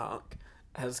theme park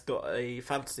has got a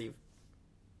fantasy.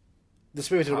 The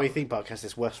Spirited Away theme park has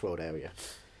this Westworld area.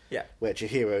 Yeah. Where your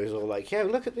heroes are like, yeah,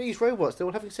 look at these robots. They're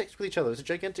all having sex with each other. It's a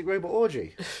gigantic robot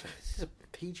orgy. This is a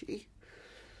PG?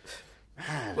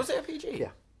 Man. Was it a PG?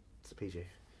 Yeah. It's a PG.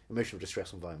 Emotional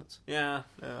distress and violence. Yeah,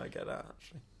 I get that,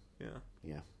 actually. Yeah.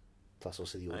 Yeah. Plus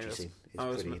also the orgy scene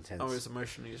is pretty intense. I was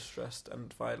emotionally distressed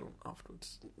and violent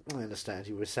afterwards. I understand.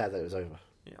 You were sad that it was over.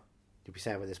 Yeah. You'll be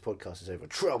sad when this podcast is over.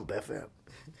 Trump FM.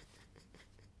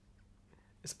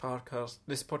 This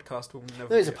podcast will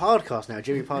never. No, it's a podcast now.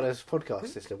 Jimmy Pardo's podcast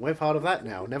system. We're part of that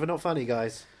now. Never Not Funny,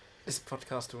 guys. This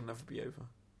podcast will never be over.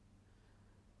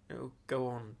 It will go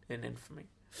on in infamy.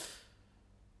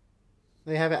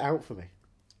 They have it out for me.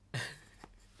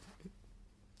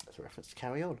 That's a reference to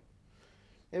Carry On.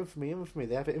 Infamy, infamy.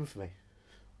 They have it in for me.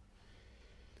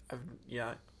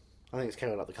 Yeah. I think it's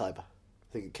Carry On Up the Khyber.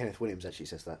 I think Kenneth Williams actually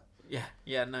says that.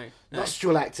 Yeah, no.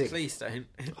 Nostril acting. Please don't.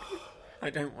 I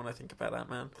don't want to think about that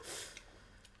man.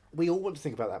 We all want to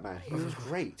think about that man. He was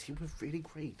great. He was really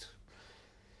great.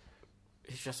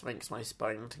 It just makes my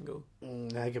spine tingle.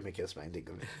 I can make your spine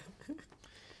tingle.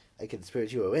 I can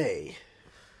spirit you away.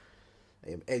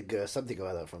 I am Edgar something or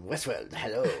other from Westworld.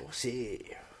 Hello, see.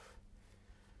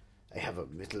 I have a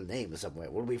middle name somewhere.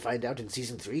 Will we find out in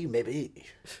season 3? Maybe.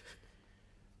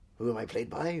 Who am I played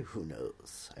by? Who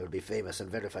knows? I will be famous and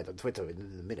verified on Twitter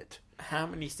in a minute. How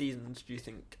many seasons do you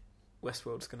think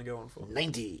Westworld's going to go on for?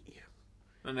 90.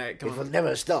 I know, It will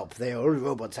never stop. They are all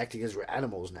robots acting as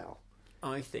animals now.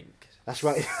 I think... That's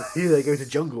right. They go to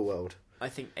Jungle World. I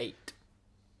think 8.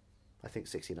 I think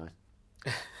 69.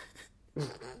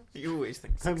 You always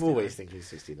think 69. I'm always thinking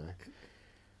 69.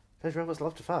 Those robots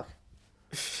love to fuck.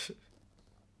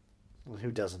 Well,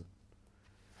 who doesn't?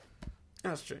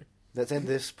 That's true. Let's end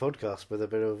this podcast with a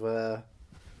bit of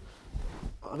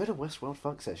Westworld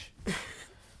funk sesh.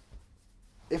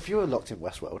 If you were locked in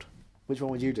Westworld, which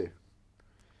one would you do?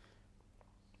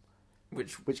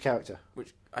 Which character?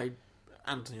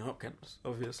 Anthony Hopkins,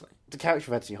 obviously. The character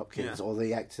of Anthony Hopkins, or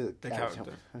the actor? The character.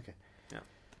 Okay. Yeah.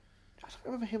 I don't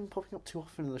remember him popping up too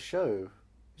often in the show.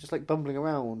 Just like bumbling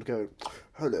around, going,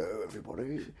 "Hello,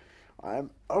 everybody. I'm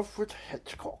Alfred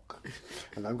Hitchcock,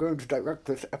 and I'm going to direct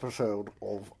this episode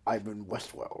of I'm in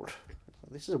Westworld."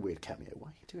 This is a weird cameo. Why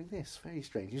are you doing this? Very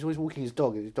strange. He's always walking his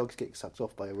dog, and his dog's getting sucked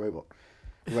off by a robot.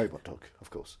 A robot dog, of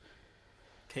course.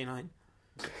 K9.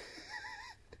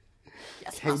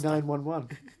 Yes,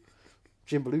 K911.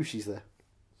 Jim Belushi's there.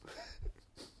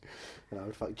 And I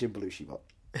would fuck Jim Belushi bot.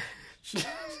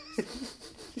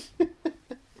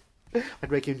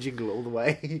 I'd make him jingle all the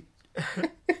way.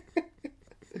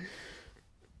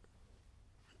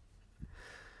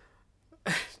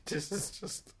 This is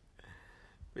just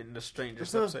been the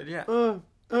strangest episode yet.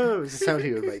 It's the sound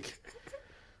he would make.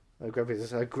 I'd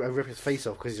rip his face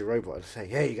off because he's a robot and say,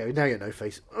 "Here you go, now you're no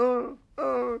face."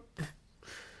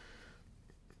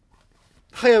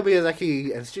 Hayao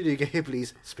Miyazaki and Studio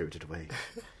Ghibli's Spirited Away.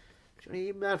 Johnny, are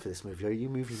you mad for this movie? Are you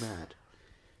movie mad?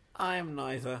 I am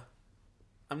neither.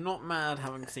 I'm not mad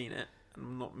having seen it, and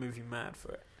I'm not movie mad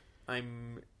for it.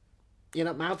 You're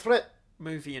not mad for it?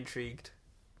 Movie intrigued.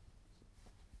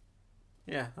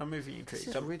 Yeah, I'm movie intrigued.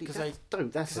 This is really...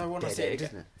 That's I want to see it again.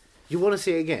 Isn't it? You want to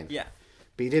see it again? Yeah.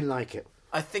 But you didn't like it?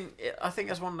 I think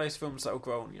it's one of those films that will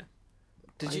grow on you.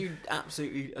 Did you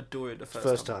absolutely adore it the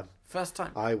first time? First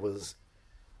time. I was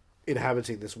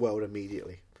inhabiting this world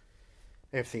immediately.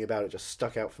 Everything about it just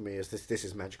stuck out for me as this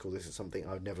is magical. This is something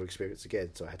I would never experience again.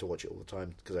 So I had to watch it all the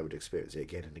time because I would experience it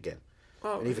again and again.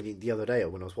 Well, and even the other day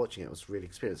when I was watching it, I was really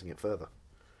experiencing it further.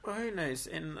 Well, who knows?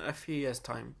 In a few years'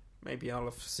 time, maybe I'll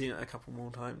have seen it a couple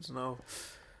more times and I'll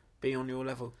be on your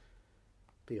level.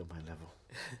 Be on my level.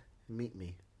 Meet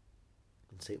me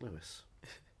in St. Louis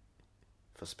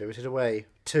for Spirited Away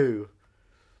 2,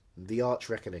 The Arch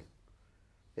Reckoning.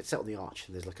 It's set on the Arch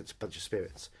and there's like a bunch of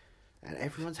spirits. And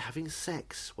everyone's having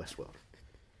sex, Westworld.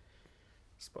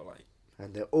 Spotlight.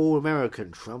 And they're all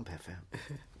American, Trump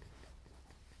FM.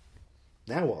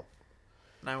 Now what?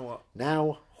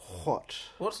 Now what?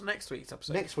 What's next week's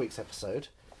episode? Next week's episode,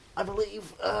 I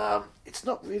believe, it's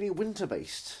not really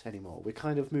winter-based anymore. We're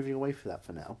kind of moving away from that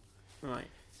for now. Right.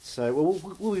 So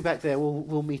we'll be back there.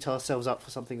 We'll meet ourselves up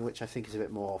for something which I think is a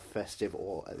bit more festive,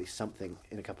 or at least something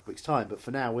in a couple of weeks' time. But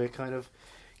for now, we're kind of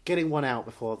getting one out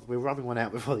we're rubbing one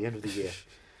out before the end of the year.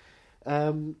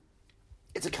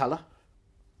 It's a colour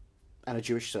and a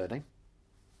Jewish surname.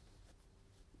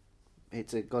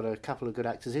 It's got a couple of good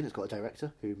actors in. It's got a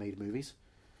director who made movies.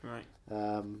 Right.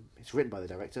 It's written by the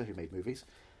director who made movies.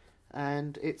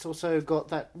 And it's also got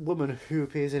that woman who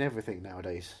appears in everything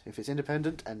nowadays. If it's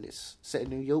independent and it's set in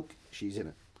New York, she's in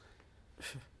it.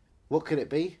 What could it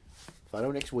be? Find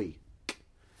out next week.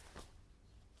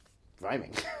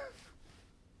 Rhyming.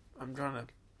 I'm trying to...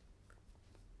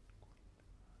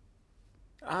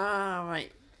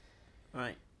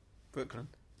 Right. Brooklyn.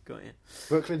 Got you.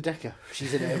 Brooklyn Decker.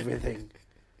 She's in everything.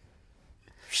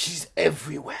 She's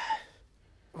everywhere.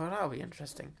 Well, that'll be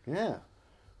interesting. Yeah.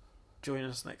 Join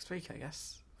us next week, I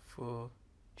guess, for...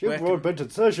 Jim Broadbent and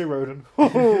Saoirse Ronan.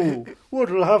 Oh,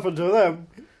 what'll happen to them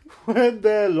when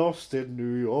they're lost in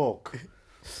New York?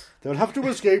 They'll have to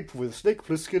escape with Snake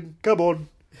Plissken. Come on.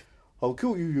 I'll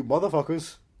kill you, you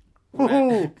motherfuckers.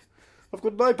 Oh, I've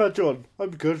got an eye patch on.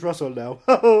 I'm Kurt Russell now.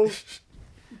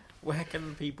 Where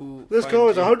can people? This find car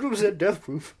is you? 100% death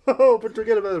proof. Oh, but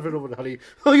forget about the phenomenon, honey.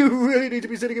 Oh, you really need to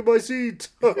be sitting in my seat.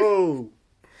 Oh.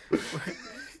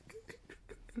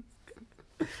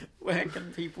 Where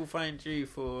can people find you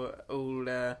for all?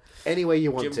 Any way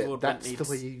you want Jim it. Broadbent That's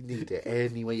the way you need it.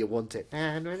 Any way you want it.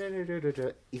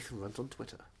 Ethan runs on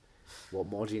Twitter. What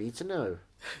more do you need to know?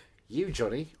 You,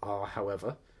 Johnny, are,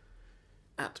 however,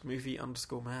 at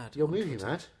movie_mad. you're on movie Twitter.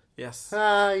 mad. Yes.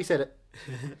 Ah, you said it.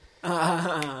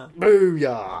 Nice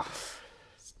Booyah.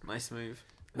 move.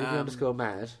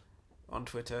 Movie_mad. On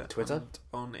Twitter. Twitter? And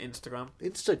on Instagram.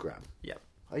 Instagram. Yep.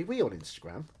 Are we on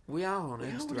Instagram? We are on We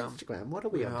are Instagram. on Instagram. What are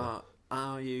we, We under?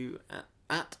 are you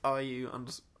at are you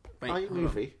under? Wait, Are you hold on.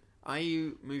 movie? Are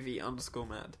you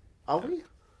movie_mad? Are we?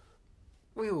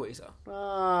 We always are. I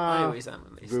Ah. always am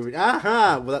at least. Ruined.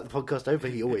 Aha! Well, that podcast over,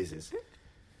 he always is.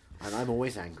 And I'm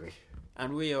always angry.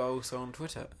 And we are also on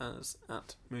Twitter as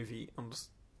at movie.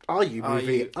 Are you Are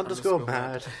movie you underscore underscore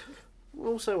mad? mad? We're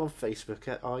also on Facebook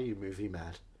at Are You Movie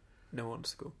Mad? No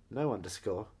underscore. No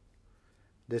underscore.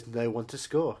 There's no one to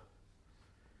score.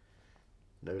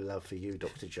 No love for you,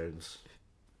 Dr. Jones.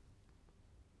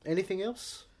 Anything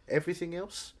else? Everything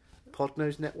else?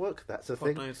 Podnose Network, that's a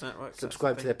thing. Podnose Network.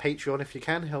 Subscribe to their Patreon if you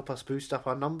can. Help us boost up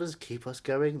our numbers. Keep us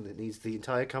going. It needs the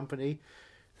entire company.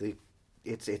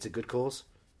 It's a good cause.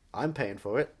 I'm paying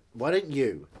for it. Why don't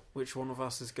you? Which one of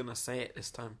us is going to say it this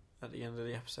time at the end of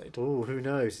the episode? Oh, who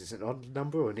knows? Is it an odd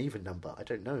number or an even number? I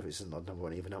don't know if it's an odd number or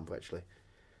an even number, actually.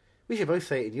 We should both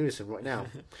say it in unison right now.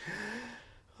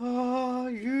 Are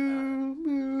you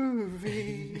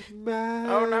movie mad?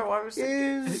 Oh, no, I was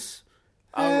thinking- Is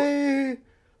Oh, a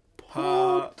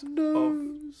part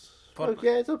Podnose. Pod- Oh,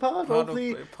 yeah, it's a part of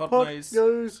the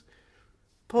Podnose.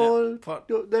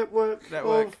 Podnose network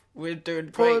Network. of We're doing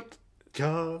great.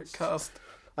 podcasts. Cast.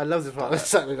 I love this part of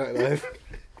Saturday Night Live.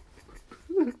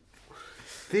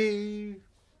 The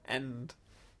End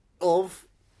of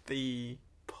the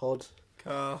pod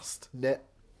cast net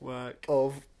work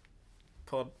of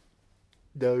pod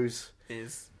knows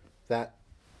is that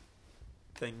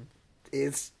thing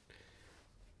is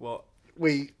what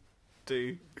we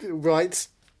do. right.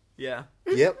 Yeah.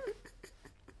 Yep,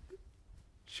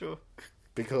 Sure.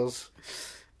 because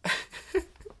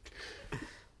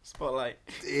Spotlight.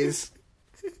 is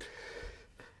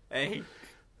A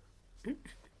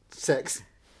sex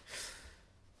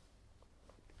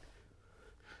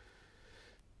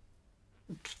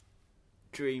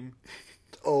dream.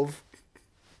 of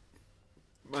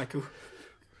Michael.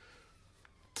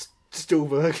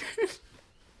 Stuhlberg.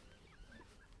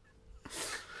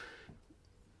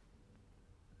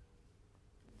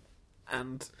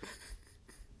 And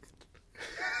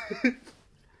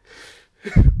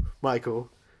Michael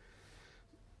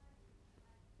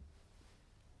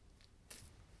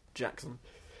Jackson.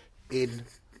 in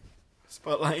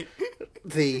Spotlight.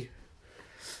 the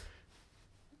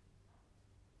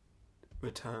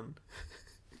Return.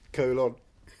 colon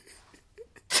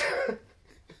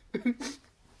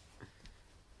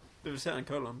The return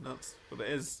colon. That's what it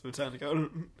is. Return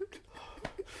colon.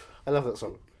 I love that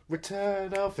song.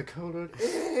 Return of the colon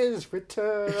is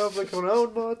return of the colon.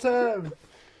 One more time.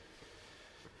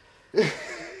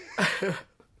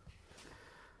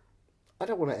 I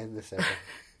don't want to end this ever.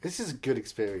 This is a good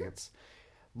experience.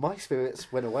 My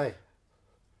spirits went away.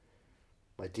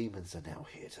 My demons are now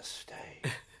here to stay.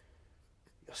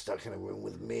 You're stuck in a room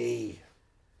with me.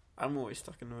 I'm always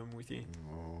stuck in the room with you.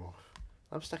 Oh,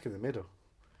 I'm stuck in the middle.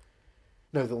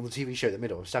 No, on the TV show, the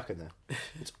middle. I'm stuck in there.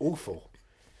 It's awful.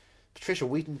 Patricia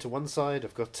Wheaton to one side.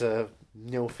 I've got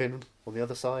Neil Finn on the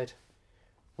other side.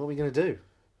 What are we going to do?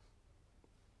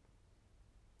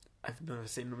 I've never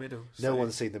seen the middle. No so-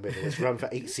 one's seen the middle. It's run for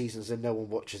 8 seasons and no one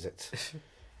watches it.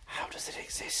 How does it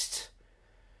exist?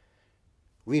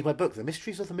 Read my book, The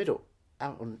Mysteries of the Middle,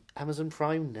 out on Amazon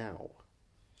Prime now.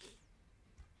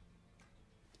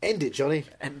 End it, Johnny.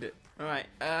 End it. Alright.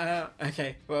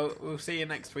 Okay. Well, we'll see you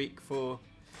next week for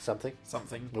Something.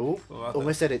 something. Oh, or other.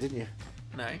 almost said it, didn't you?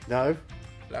 No. No?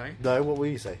 No. No, what will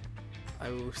you say? I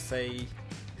will say.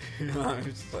 I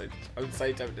would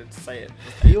say tempted to say it.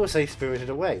 You will say Spirited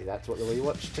Away. That's what we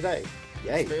watched today.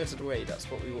 Yay. Spirited Away. That's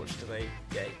what we watched today.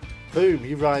 Yay. Boom,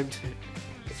 you rhymed.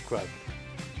 It's crud.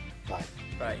 Bye.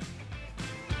 Bye.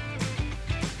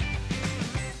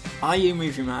 Are You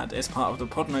Movie Mad is part of the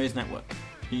Podnose Network,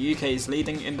 the UK's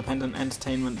leading independent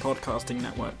entertainment podcasting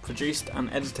network, produced and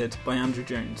edited by Andrew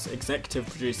Jones, executive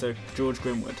producer George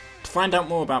Grimwood. To find out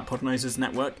more about Podnose's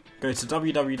network, go to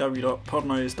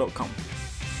www.podnose.com.